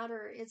doesn't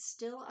matter. It's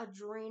still a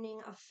draining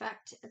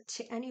effect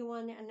to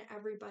anyone and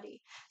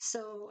everybody.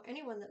 So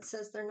anyone that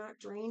says they're not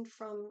drained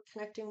from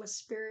connecting with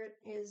spirit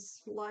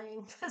is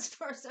lying as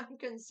far as I'm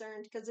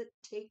concerned, because it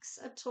takes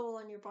a toll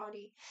on your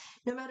body.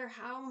 No matter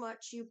how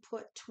much you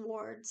put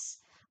towards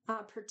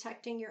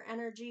protecting your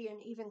energy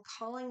and even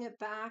calling it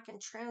back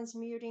and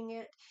transmuting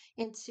it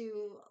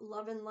into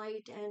love and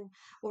light, and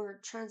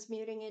or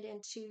transmuting it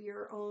into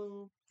your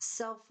own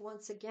self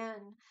once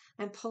again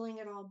and pulling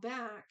it all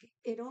back,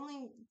 it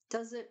only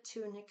does it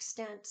to an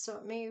extent. So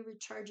it may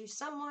recharge you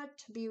somewhat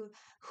to be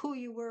who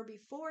you were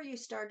before you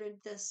started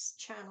this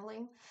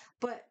channeling,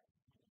 but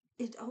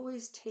it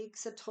always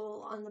takes a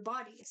toll on the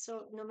body.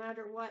 So no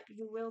matter what,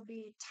 you will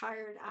be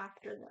tired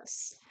after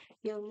this.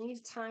 You'll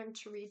need time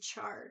to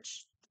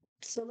recharge.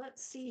 So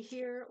let's see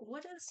here.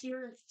 What is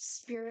your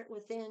spirit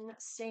within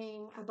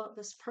saying about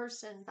this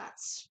person, that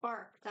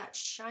spark, that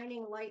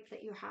shining light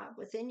that you have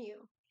within you?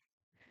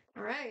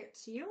 All right,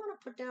 so you want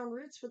to put down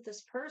roots with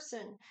this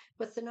person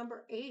with the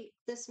number 8.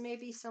 This may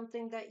be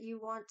something that you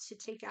want to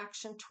take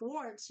action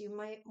towards. You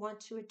might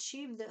want to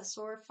achieve this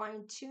or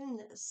fine tune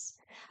this.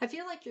 I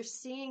feel like you're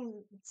seeing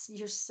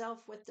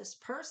yourself with this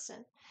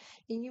person,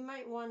 and you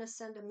might want to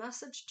send a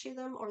message to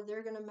them, or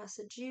they're going to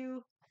message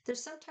you.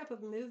 There's some type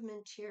of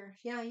movement here.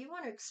 Yeah, you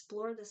want to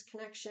explore this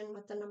connection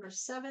with the number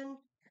 7.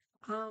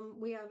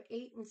 We have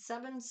 8 and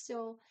 7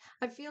 still.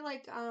 I feel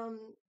like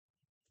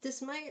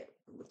this might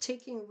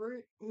taking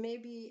root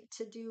maybe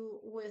to do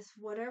with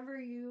whatever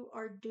you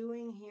are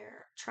doing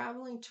here,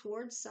 traveling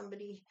towards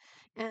somebody,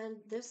 and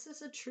this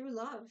is a true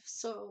love.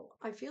 So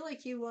I feel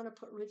like you want to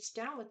put roots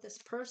down with this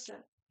person.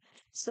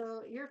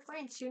 So you're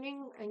fine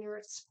tuning and you're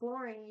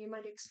exploring. You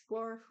might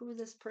explore who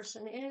this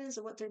person is,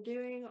 what they're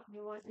doing.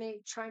 You want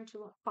maybe trying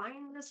to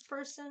find this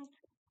person.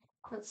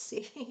 Let's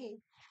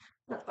see.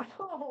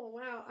 Oh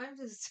wow, I'm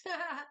just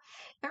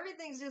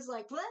everything's just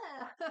like blah.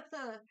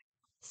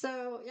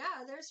 So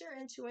yeah, there's your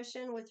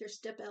intuition with your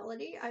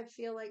stability. I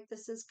feel like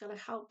this is going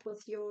to help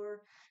with your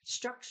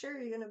structure.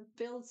 You're going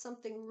to build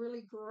something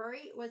really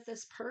great with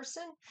this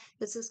person.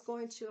 This is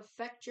going to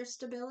affect your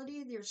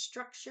stability, your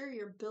structure.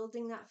 You're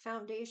building that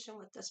foundation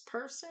with this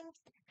person.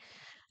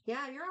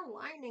 Yeah, you're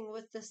aligning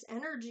with this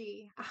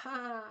energy.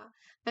 Aha.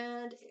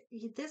 And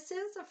this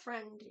is a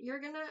friend. You're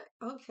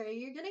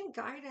getting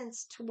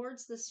guidance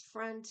towards this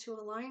friend to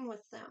align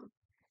with them.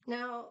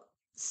 Now,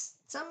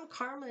 some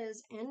karma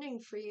is ending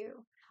for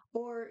you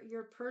or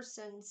your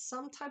person.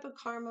 Some type of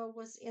karma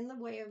was in the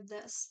way of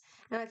this.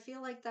 And I feel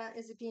like that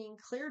is being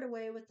cleared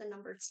away with the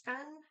number 10.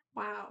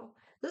 Wow.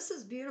 This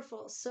is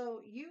beautiful.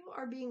 So you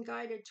are being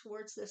guided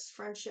towards this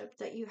friendship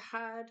that you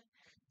had,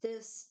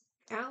 this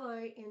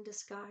ally in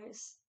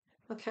disguise.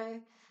 Okay,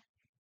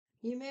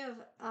 you may have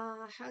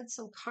had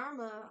some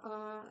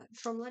karma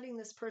from letting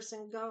this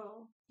person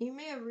go. You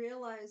may have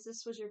realized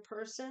this was your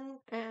person,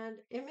 and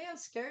it may have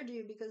scared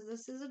you because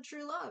this is a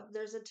true love.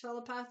 There's a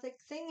telepathic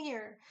thing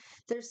here.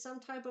 There's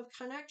some type of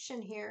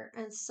connection here,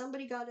 and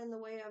somebody got in the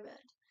way of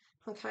it.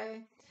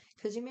 Okay,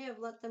 because you may have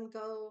let them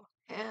go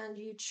and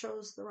you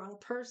chose the wrong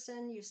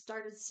person. You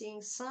started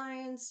seeing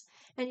signs,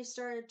 and you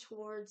started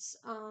towards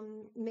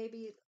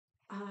maybe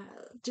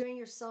doing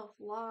your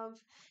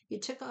self-love. You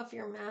took off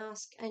your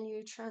mask and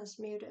you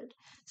transmuted.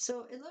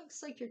 So it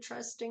looks like you're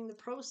trusting the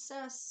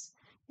process.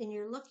 and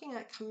you're looking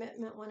at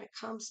commitment when it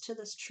comes to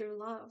this true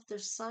love.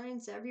 There's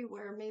signs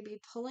everywhere, maybe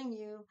pulling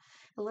you,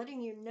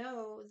 letting you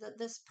know that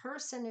this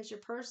person is your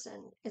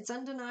person. It's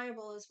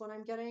undeniable, is what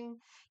I'm getting.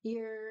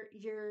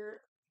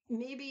 You're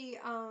maybe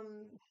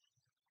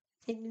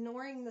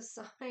ignoring the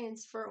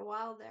signs for a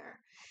while there.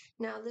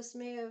 Now, this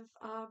may have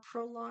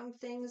prolonged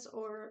things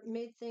or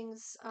made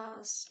things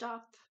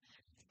stop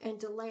and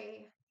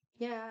delay.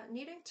 Yeah,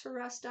 needing to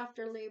rest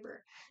after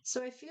labor.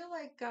 So I feel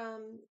like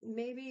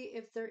maybe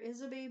if there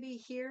is a baby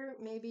here,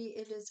 maybe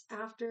it is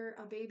after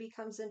a baby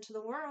comes into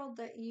the world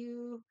that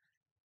you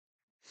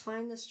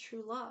find this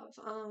true love.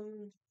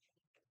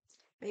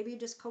 Maybe you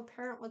just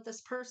co-parent with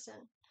this person.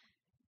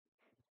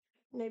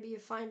 Maybe you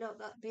find out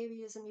that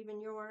baby isn't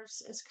even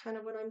yours, is kind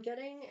of what I'm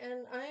getting.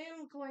 And I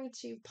am going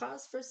to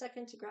pause for a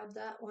second to grab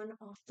that one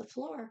off the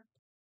floor.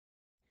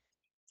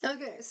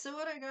 Okay, so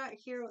what I got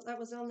here, that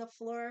was on the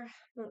floor,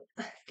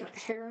 got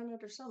hair on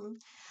it or something.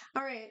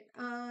 All right,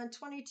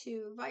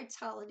 22,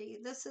 vitality.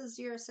 This is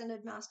your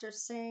ascended master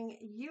saying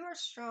you are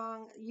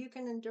strong, you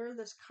can endure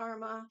this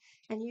karma,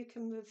 and you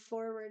can move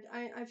forward.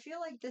 I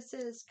feel like this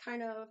is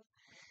kind of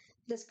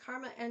this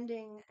karma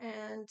ending,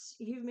 and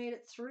you've made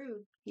it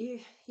through. You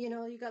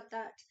got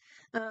that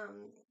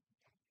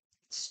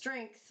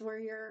strength where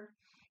you're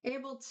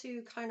able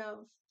to kind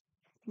of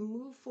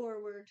move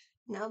forward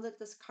now that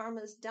this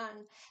karma is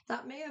done.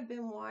 That may have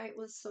been why it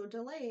was so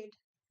delayed.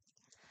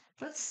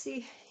 Let's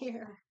see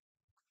here.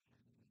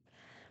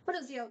 What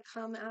is the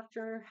outcome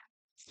after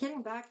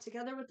getting back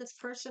together with this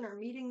person or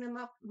meeting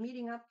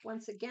up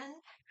once again?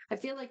 I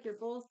feel like you're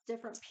both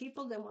different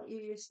people than what you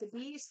used to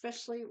be,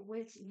 especially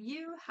with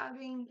you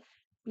having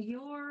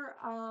your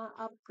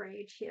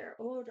upgrade here.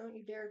 Oh, don't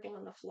you dare go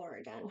on the floor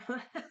again.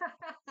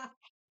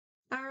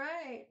 All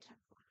right.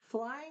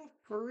 Flying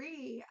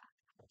free.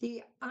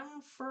 The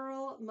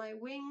unfurl my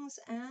wings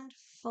and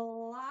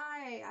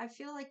fly. I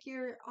feel like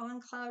you're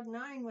on cloud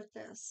nine with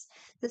this.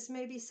 This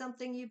may be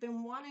something you've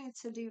been wanting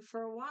to do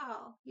for a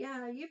while.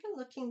 Yeah, you've been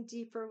looking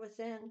deeper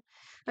within.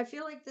 I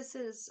feel like this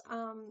is,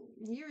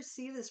 you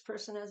see this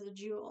person as a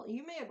jewel.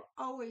 You may have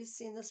always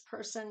seen this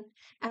person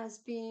as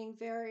being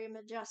very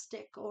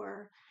majestic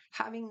or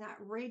having that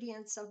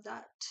radiance of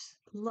that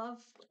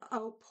love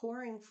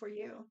outpouring for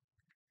you.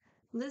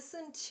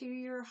 Listen to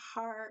your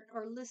heart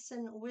or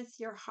listen with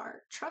your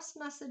heart. Trust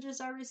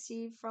messages I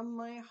receive from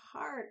my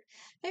heart.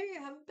 Maybe you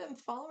haven't been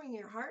following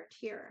your heart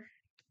here.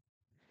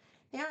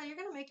 Yeah, you're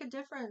going to make a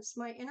difference.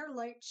 My inner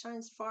light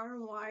shines far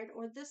and wide,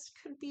 or this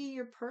could be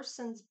your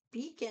person's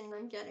beacon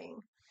I'm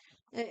getting.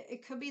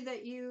 It could be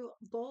that you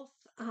both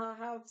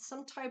have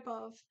some type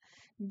of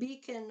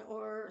beacon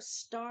or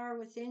star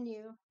within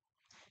you.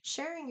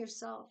 Sharing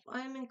yourself.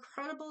 I am an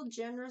incredible,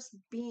 generous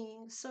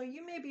being. So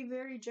you may be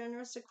very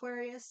generous,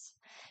 Aquarius.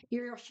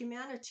 You're a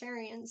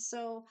humanitarian.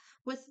 So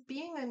with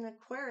being an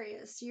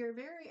Aquarius, you're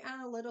very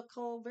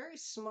analytical, very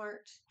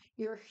smart.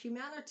 You're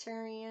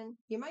humanitarian.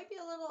 You might be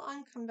a little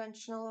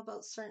unconventional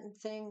about certain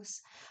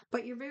things,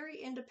 but you're very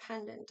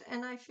independent.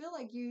 And I feel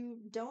like you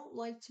don't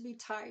like to be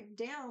tied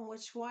down,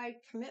 which why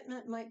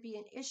commitment might be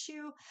an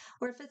issue.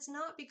 Or if it's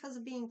not because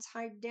of being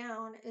tied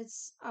down,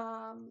 it's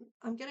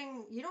I'm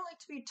getting you don't like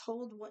to be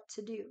told what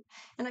to do.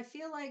 And I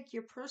feel like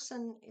your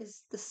person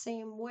is the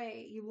same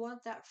way. You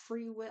want that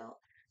free will.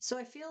 So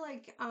I feel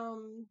like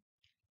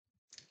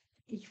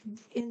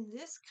in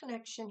this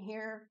connection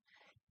here,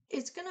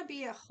 it's going to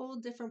be a whole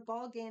different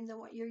ball game than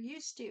what you're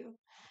used to.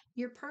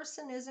 Your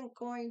person isn't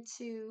going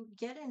to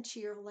get into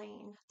your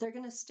lane. They're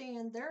going to stay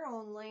in their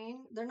own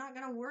lane. They're not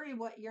going to worry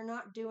what you're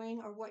not doing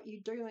or what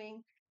you're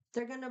doing.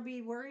 They're going to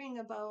be worrying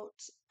about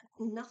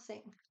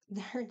nothing.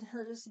 They're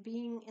just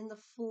being in the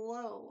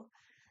flow.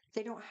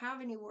 They don't have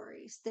any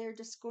worries. They're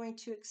just going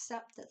to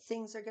accept that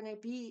things are going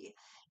to be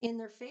in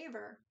their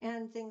favor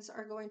and things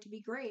are going to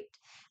be great.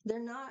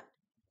 They're not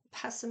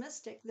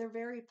pessimistic. They're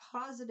very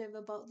positive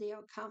about the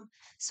outcome.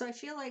 So I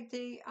feel like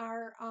they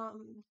are,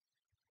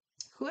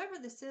 whoever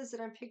this is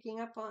that I'm picking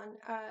up on,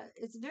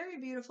 it's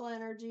very beautiful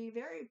energy,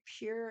 very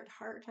pure at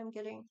heart. I'm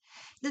getting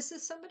this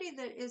is somebody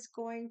that is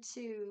going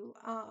to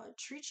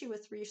treat you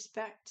with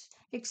respect,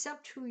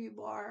 accept who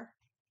you are.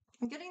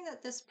 I'm getting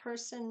that this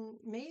person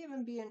may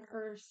even be an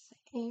earth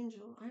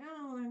angel. I don't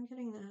know. I'm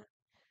getting that.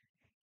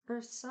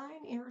 Earth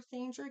sign, earth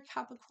angel,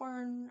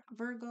 Capricorn,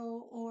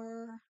 Virgo,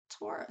 or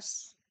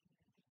Taurus.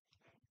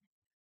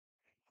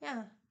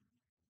 Yeah.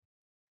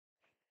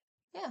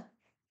 Yeah.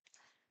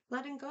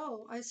 Letting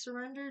go. I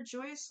surrender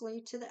joyously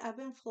to the ebb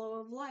and flow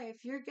of life.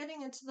 You're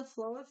getting into the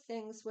flow of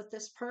things with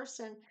this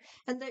person,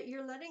 and that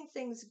you're letting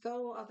things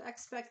go of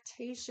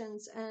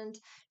expectations and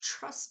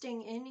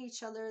trusting in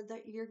each other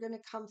that you're going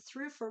to come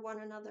through for one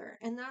another.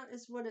 And that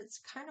is what it's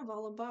kind of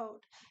all about,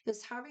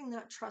 is having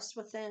that trust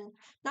within,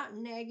 not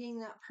nagging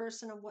that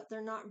person of what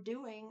they're not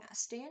doing.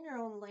 Stay in your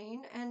own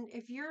lane. And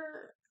if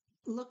you're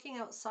looking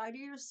outside of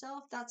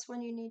yourself, that's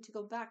when you need to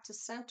go back to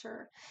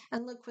center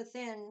and look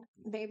within.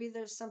 Maybe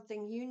there's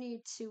something you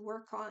need to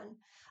work on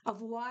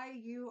of why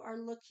you are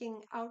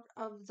looking out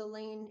of the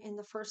lane in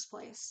the first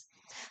place.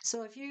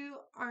 So if you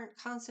aren't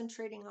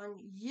concentrating on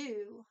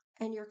you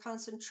and you're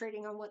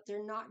concentrating on what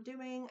they're not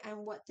doing and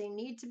what they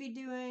need to be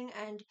doing,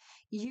 and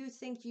you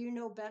think you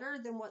know better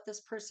than what this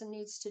person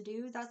needs to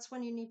do, that's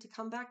when you need to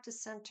come back to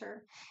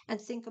center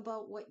and think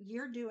about what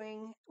you're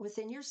doing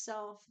within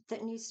yourself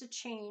that needs to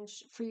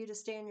change for you to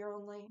stay in your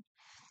own lane.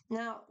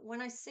 Now,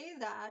 when I say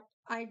that,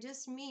 I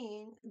just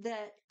mean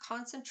that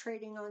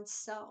concentrating on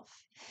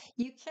self.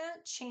 You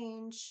can't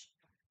change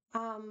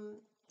um,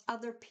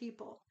 other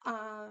people.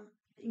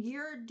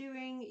 You're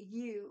doing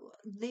you.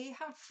 They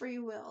have free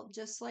will,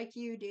 just like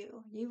you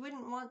do. You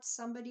wouldn't want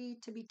somebody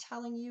to be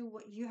telling you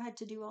what you had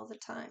to do all the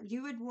time.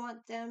 You would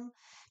want them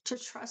to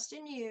trust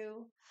in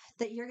you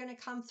that you're going to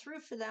come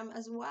through for them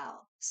as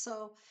well.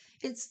 So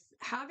it's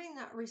having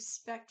that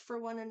respect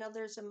for one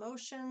another's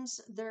emotions,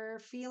 their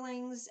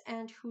feelings,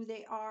 and who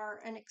they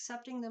are, and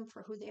accepting them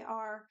for who they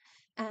are.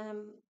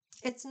 Um,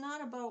 it's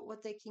not about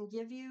what they can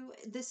give you.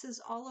 This is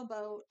all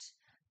about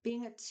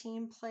being a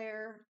team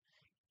player,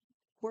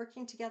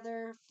 working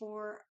together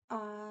for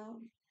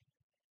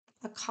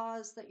a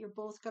cause that you're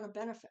both going to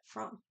benefit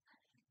from.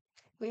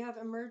 We have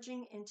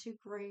emerging into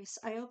grace.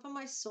 I open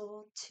my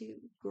soul to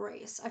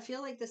grace. I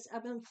feel like this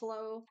ebb and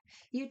flow,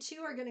 you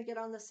two are going to get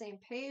on the same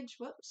page.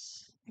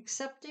 Whoops.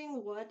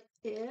 Accepting what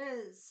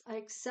is. I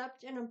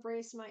accept and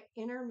embrace my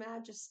inner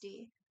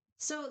majesty.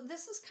 So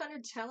this is kind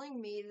of telling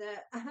me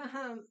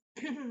that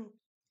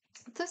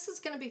this is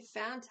going to be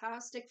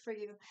fantastic for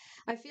you.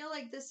 I feel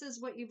like this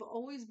is what you've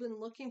always been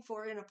looking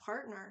for in a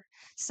partner.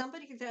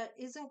 Somebody that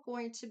isn't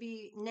going to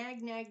be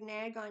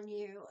nag on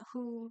you,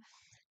 who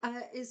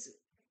is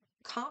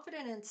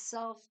confident in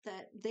self,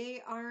 that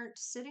they aren't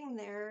sitting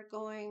there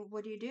going,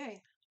 what are you doing?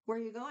 Where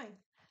are you going?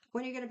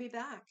 When are you going to be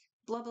back?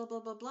 Blah, blah, blah,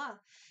 blah, blah.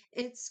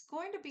 It's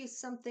going to be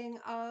something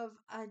of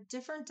a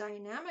different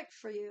dynamic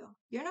for you.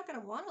 You're not going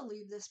to want to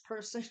leave this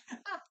person.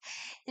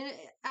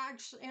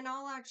 In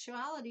all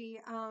actuality,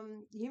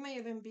 you may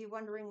even be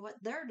wondering what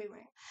they're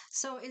doing.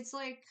 So it's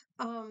like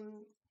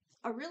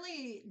a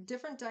really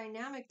different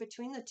dynamic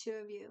between the two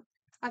of you.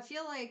 I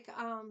feel like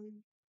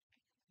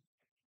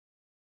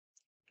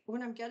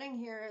what I'm getting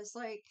here is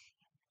like,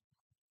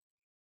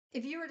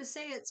 if you were to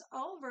say it's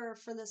over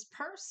for this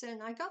person,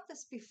 I got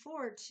this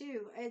before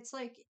too. It's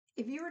like,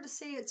 if you were to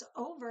say it's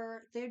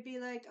over, they'd be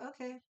like,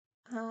 okay,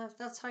 if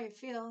that's how you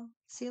feel,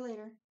 see you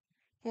later.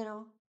 You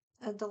know,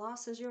 the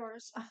loss is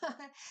yours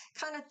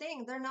kind of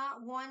thing. They're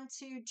not one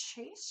to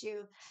chase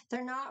you.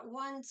 They're not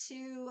one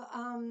to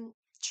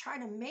try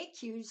to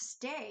make you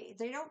stay.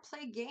 They don't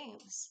play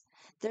games.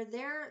 They're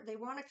there. They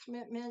want a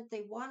commitment.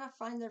 They want to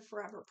find their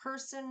forever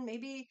person.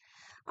 Maybe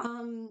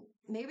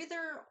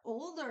they're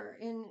older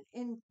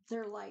in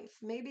their life.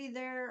 Maybe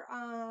they're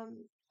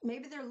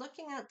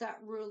looking at that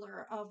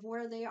ruler of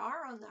where they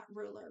are on that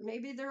ruler.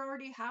 Maybe they're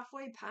already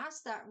halfway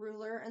past that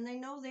ruler and they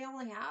know they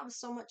only have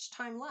so much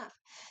time left.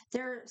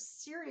 They're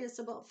serious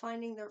about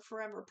finding their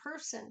forever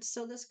person.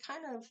 So this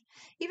kind of,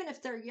 even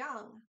if they're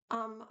young,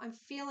 I'm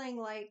feeling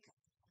like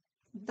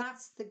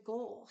that's the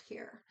goal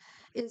here,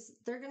 is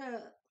they're going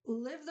to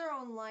live their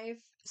own life,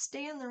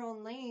 stay in their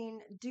own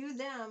lane, do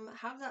them,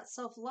 have that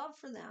self-love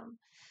for them.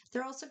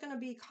 They're also going to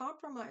be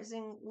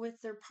compromising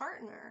with their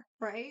partner,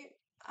 right?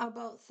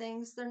 About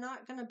things. They're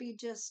not going to be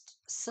just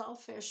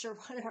selfish or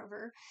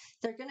whatever.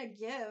 They're going to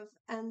give,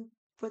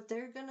 but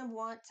they're going to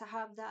want to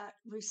have that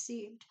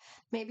received.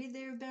 Maybe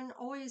they've been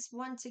always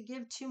one to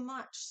give too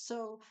much,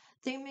 so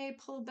they may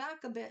pull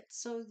back a bit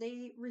so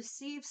they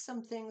receive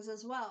some things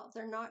as well.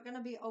 They're not going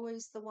to be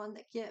always the one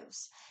that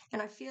gives.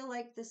 And I feel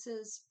like this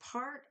is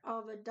part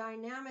of a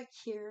dynamic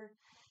here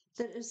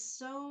that is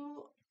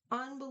so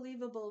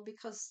unbelievable,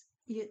 because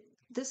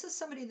this is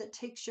somebody that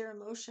takes your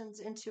emotions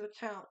into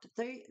account.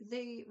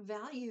 They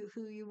value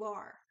who you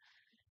are.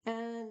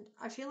 And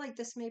I feel like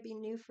this may be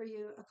new for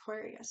you,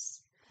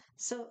 Aquarius.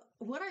 So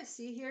what I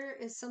see here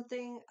is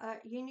something,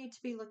 you need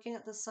to be looking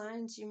at the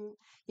signs. You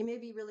may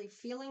be really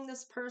feeling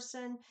this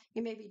person.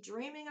 You may be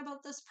dreaming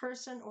about this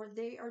person, or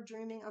they are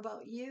dreaming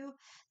about you.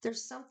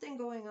 There's something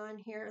going on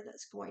here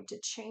that's going to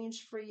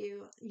change for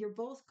you. You're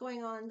both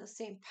going on the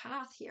same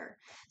path here.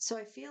 So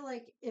I feel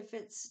like if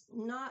it's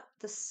not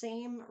the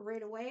same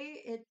right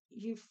away,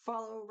 you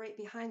follow right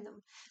behind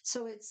them.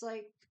 So it's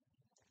like,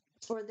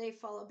 or they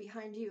follow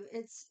behind you.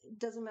 It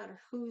doesn't matter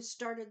who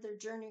started their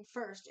journey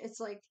first. It's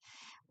like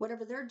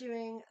whatever they're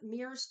doing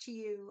mirrors to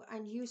you,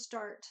 and you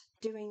start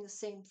doing the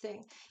same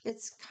thing.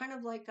 It's kind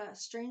of like a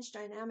strange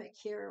dynamic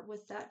here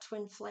with that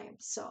twin flame.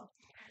 So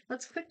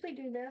let's quickly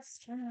do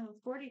this.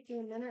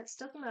 43 minutes.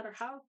 Doesn't matter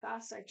how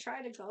fast I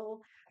try to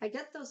go. I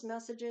get those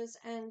messages,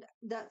 and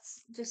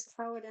that's just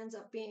how it ends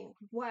up being.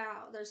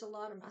 Wow, there's a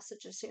lot of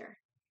messages here.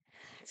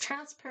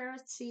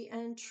 Transparency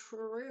and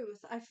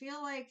truth. I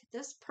feel like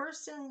this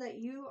person that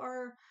you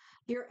are,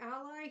 your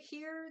ally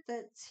here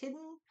that's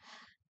hidden,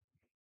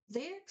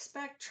 they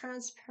expect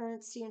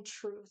transparency and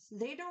truth.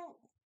 They don't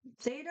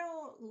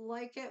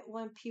like it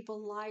when people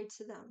lie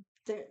to them.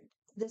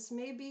 This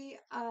may be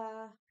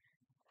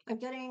I'm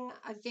getting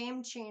a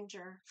game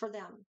changer for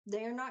them.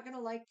 They're not going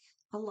to like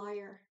a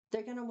liar.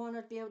 They're going to want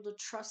to be able to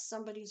trust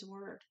somebody's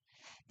word.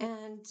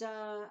 And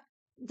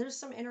there's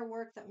some inner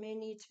work that may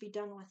need to be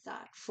done with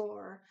that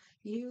for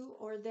you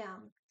or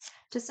them.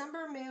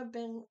 December may have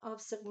been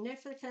of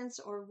significance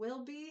or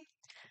will be.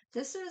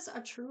 This is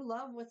a true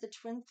love with the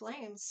twin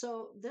flames.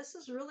 So this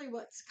is really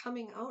what's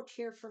coming out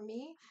here for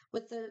me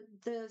with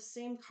the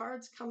same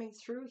cards coming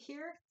through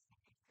here.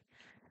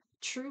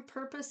 True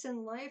purpose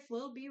in life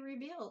will be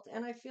revealed.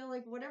 And I feel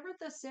like whatever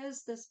this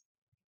is,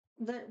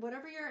 that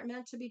whatever you're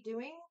meant to be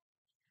doing,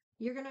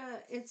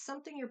 it's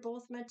something you're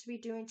both meant to be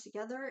doing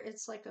together.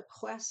 It's like a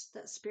quest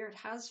that spirit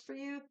has for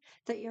you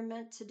that you're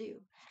meant to do.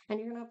 And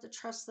you're going to have to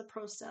trust the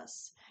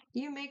process.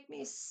 You make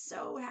me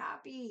so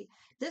happy.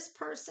 This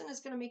person is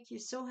going to make you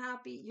so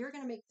happy. You're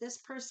going to make this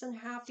person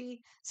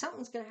happy.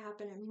 Something's going to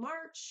happen in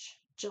March,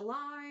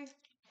 July.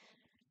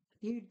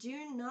 You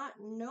do not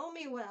know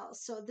me well.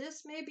 So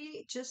this may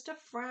be just a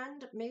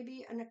friend,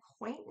 maybe an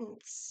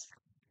acquaintance.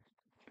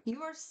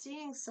 You are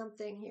seeing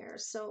something here.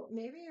 So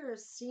maybe you're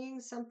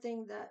seeing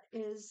something that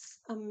is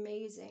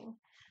amazing.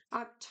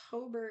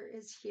 October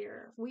is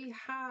here. We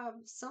have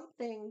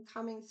something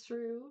coming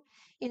through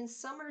in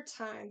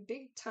summertime,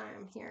 big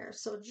time here.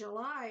 So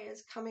July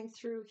is coming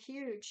through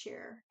huge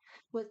here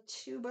with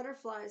 2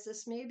 butterflies.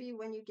 This may be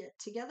when you get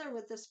together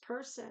with this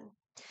person.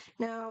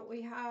 Now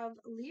we have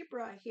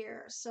Libra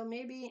here. So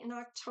maybe in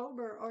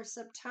October or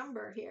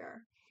September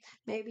here,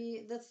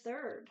 maybe the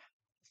 3rd.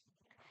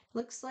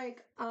 Looks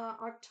like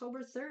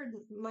October 3rd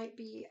might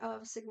be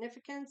of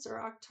significance, or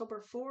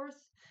October 4th.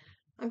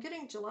 I'm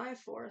getting July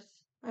 4th.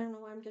 I don't know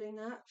why I'm getting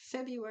that.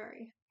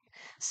 February.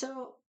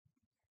 So,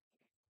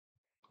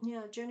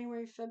 yeah,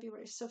 January,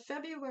 February. So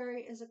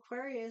February is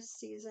Aquarius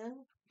season.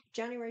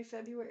 January,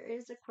 February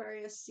is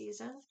Aquarius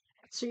season.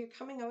 So you're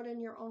coming out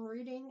in your own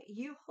reading.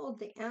 You hold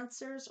the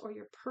answers, or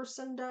your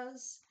person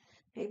does.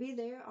 Maybe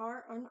they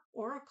are an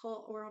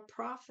oracle or a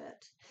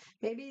prophet.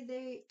 Maybe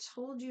they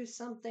told you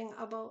something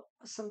about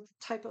some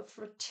type of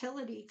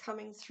fertility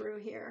coming through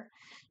here.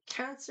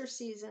 Cancer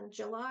season,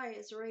 July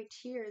is right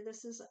here.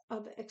 This is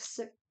of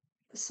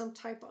some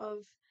type of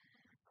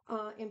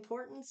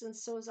importance, and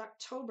so is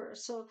October.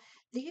 So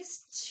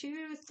these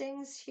 2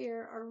 things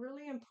here are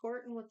really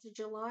important with the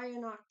July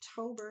and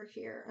October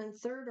here, and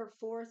 3rd or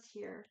 4th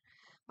here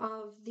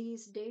of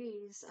these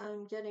days.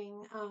 I'm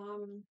getting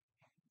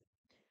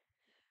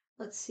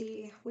let's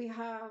see, we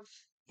have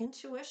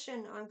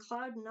intuition on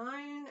cloud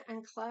 9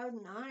 and cloud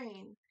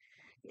 9.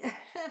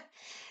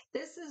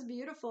 This is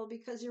beautiful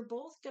because you're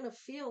both going to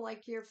feel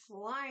like you're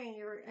flying.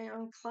 You're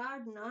on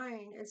cloud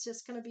 9. It's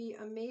just going to be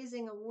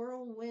amazing. A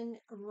whirlwind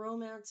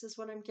romance is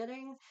what I'm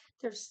getting.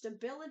 There's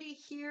stability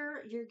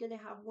here. You're going to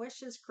have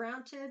wishes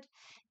granted.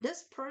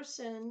 This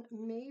person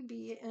may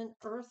be an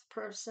earth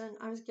person.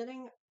 I was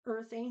getting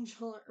earth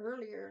angel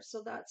earlier,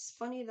 so that's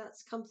funny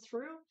that's come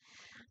through.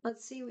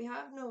 Let's see, we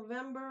have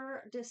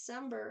November,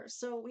 December.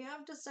 So we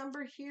have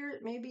December here.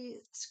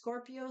 Maybe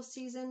Scorpio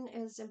season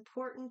is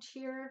important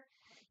here.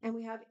 And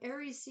we have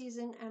Aries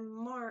season and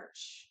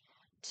March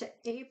to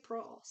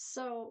April.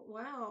 So,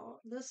 wow,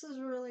 this is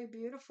really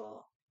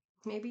beautiful.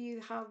 Maybe you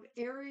have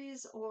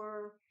Aries,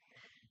 or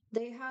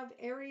they have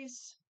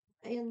Aries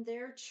in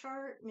their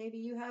chart. Maybe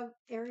you have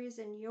Aries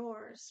in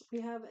yours.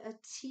 We have a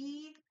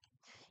T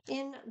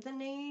in the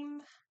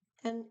name,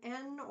 an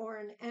N or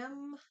an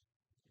M.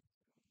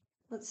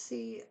 Let's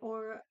see,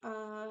 or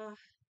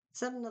is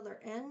that another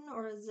N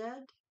or a Z?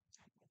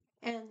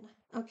 N,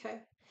 okay.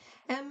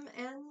 M,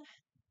 N,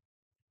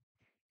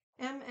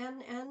 M,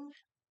 N, N,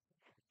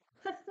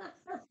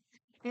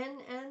 N,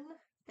 N,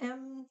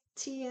 M,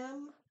 T,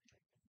 M.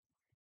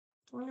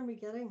 What are we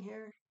getting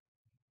here?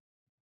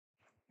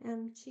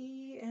 M,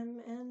 T,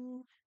 M,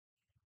 N,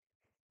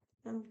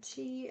 M,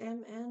 T,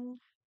 M, N,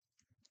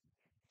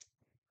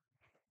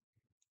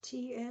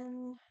 T,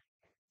 N,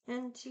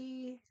 N,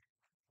 T.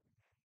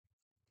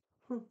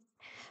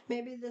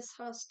 Maybe this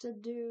has to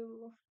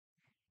do,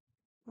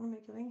 what am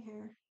I getting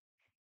here?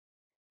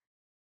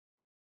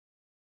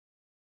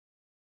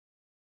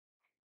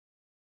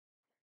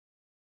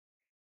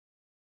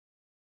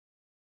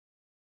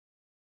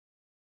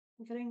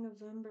 I'm getting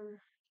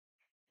November.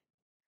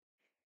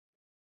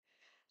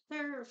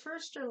 Their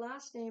first or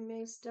last name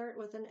may start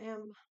with an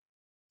M.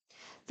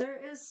 There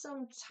is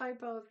some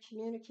type of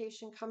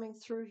communication coming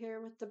through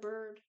here with the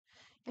bird.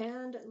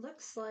 And it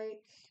looks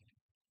like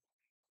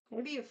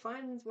maybe you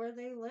find where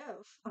they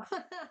live.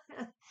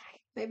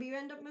 Maybe you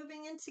end up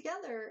moving in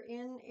together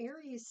in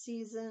Aries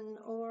season,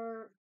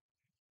 or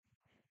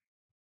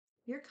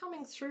you're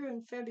coming through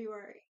in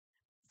February.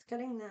 It's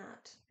getting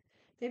that.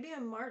 Maybe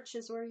in March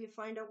is where you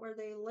find out where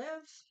they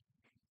live.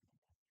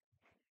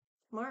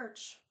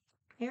 March,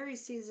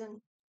 Aries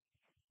season.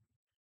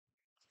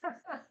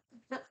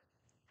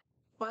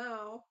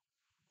 Wow,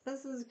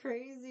 this is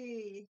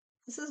crazy.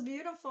 This is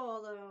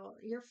beautiful, though.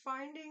 You're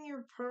finding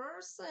your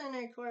person,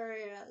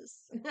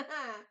 Aquarius.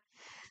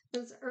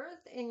 This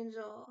Earth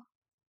Angel.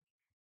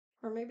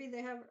 Or maybe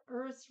they have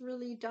Earth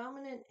really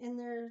dominant in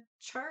their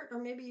chart,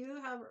 or maybe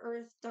you have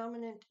Earth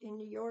dominant in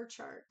your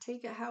chart.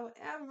 Take it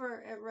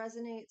however it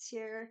resonates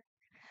here.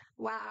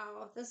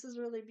 Wow, this is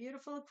really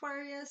beautiful,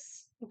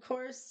 Aquarius. Of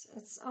course,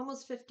 it's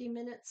almost 50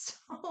 minutes.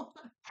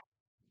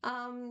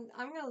 So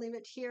I'm going to leave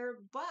it here.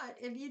 But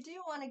if you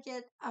do want to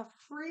get a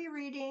free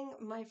reading,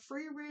 my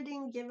free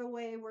reading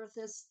giveaway worth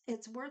this,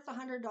 it's worth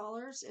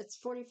 $100. It's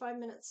 45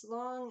 minutes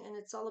long and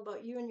it's all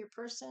about you and your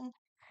person.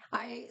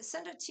 I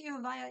send it to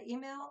you via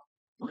email.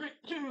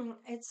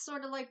 It's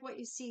sort of like what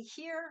you see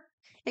here,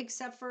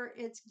 except for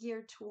it's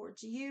geared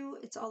towards you.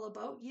 It's all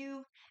about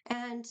you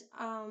and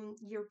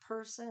your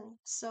person.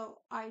 So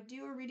I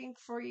do a reading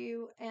for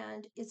you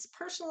and it's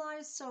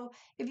personalized. So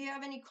if you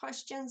have any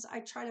questions,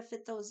 I try to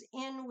fit those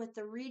in with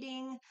the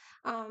reading.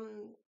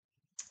 Um,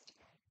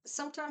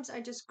 Sometimes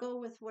I just go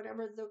with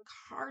whatever the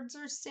cards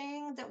are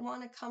saying that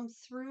want to come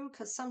through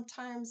because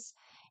sometimes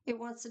it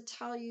wants to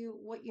tell you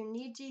what you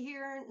need to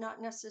hear,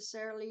 not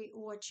necessarily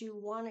what you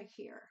want to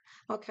hear.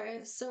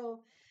 Okay,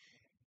 so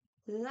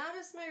that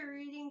is my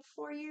reading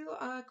for you,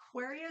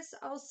 Aquarius.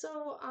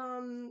 Also,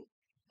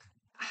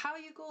 how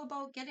you go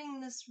about getting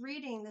this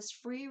reading, this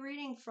free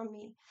reading from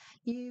me.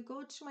 You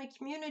go to my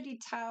community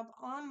tab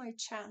on my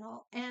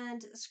channel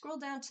and scroll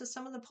down to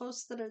some of the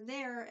posts that are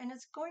there, and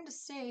it's going to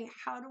say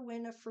how to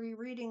win a free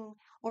reading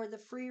or the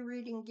free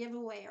reading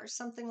giveaway or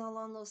something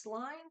along those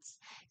lines.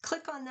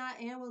 Click on that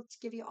and it will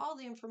give you all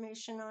the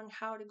information on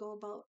how to go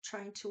about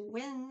trying to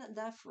win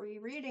the free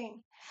reading.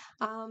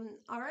 All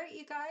right,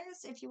 you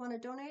guys, if you want to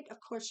donate, of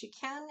course you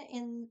can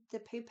in the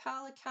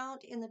PayPal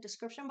account in the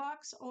description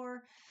box,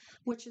 or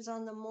which is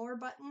on the more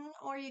button,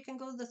 or you can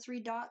go to the three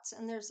dots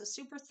and there's a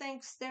super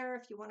thanks there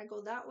if you want to go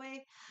that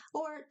way,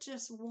 or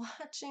just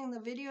watching the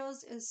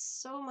videos is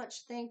so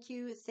much thank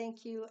you,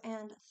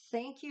 and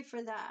thank you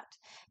for that.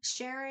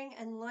 Sharing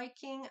and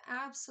liking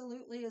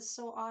absolutely is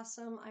so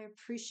awesome. I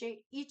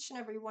appreciate each and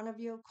every one of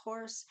you, of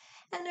course.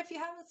 And if you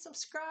haven't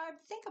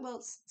subscribed, think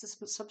about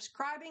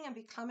subscribing and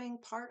becoming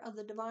part of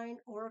the Divine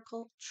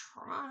Oracle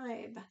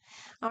tribe.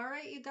 All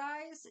right, you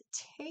guys,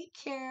 take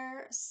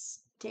care.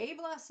 Stay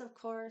blessed, of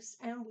course,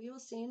 and we will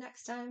see you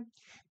next time.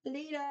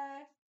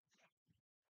 Later.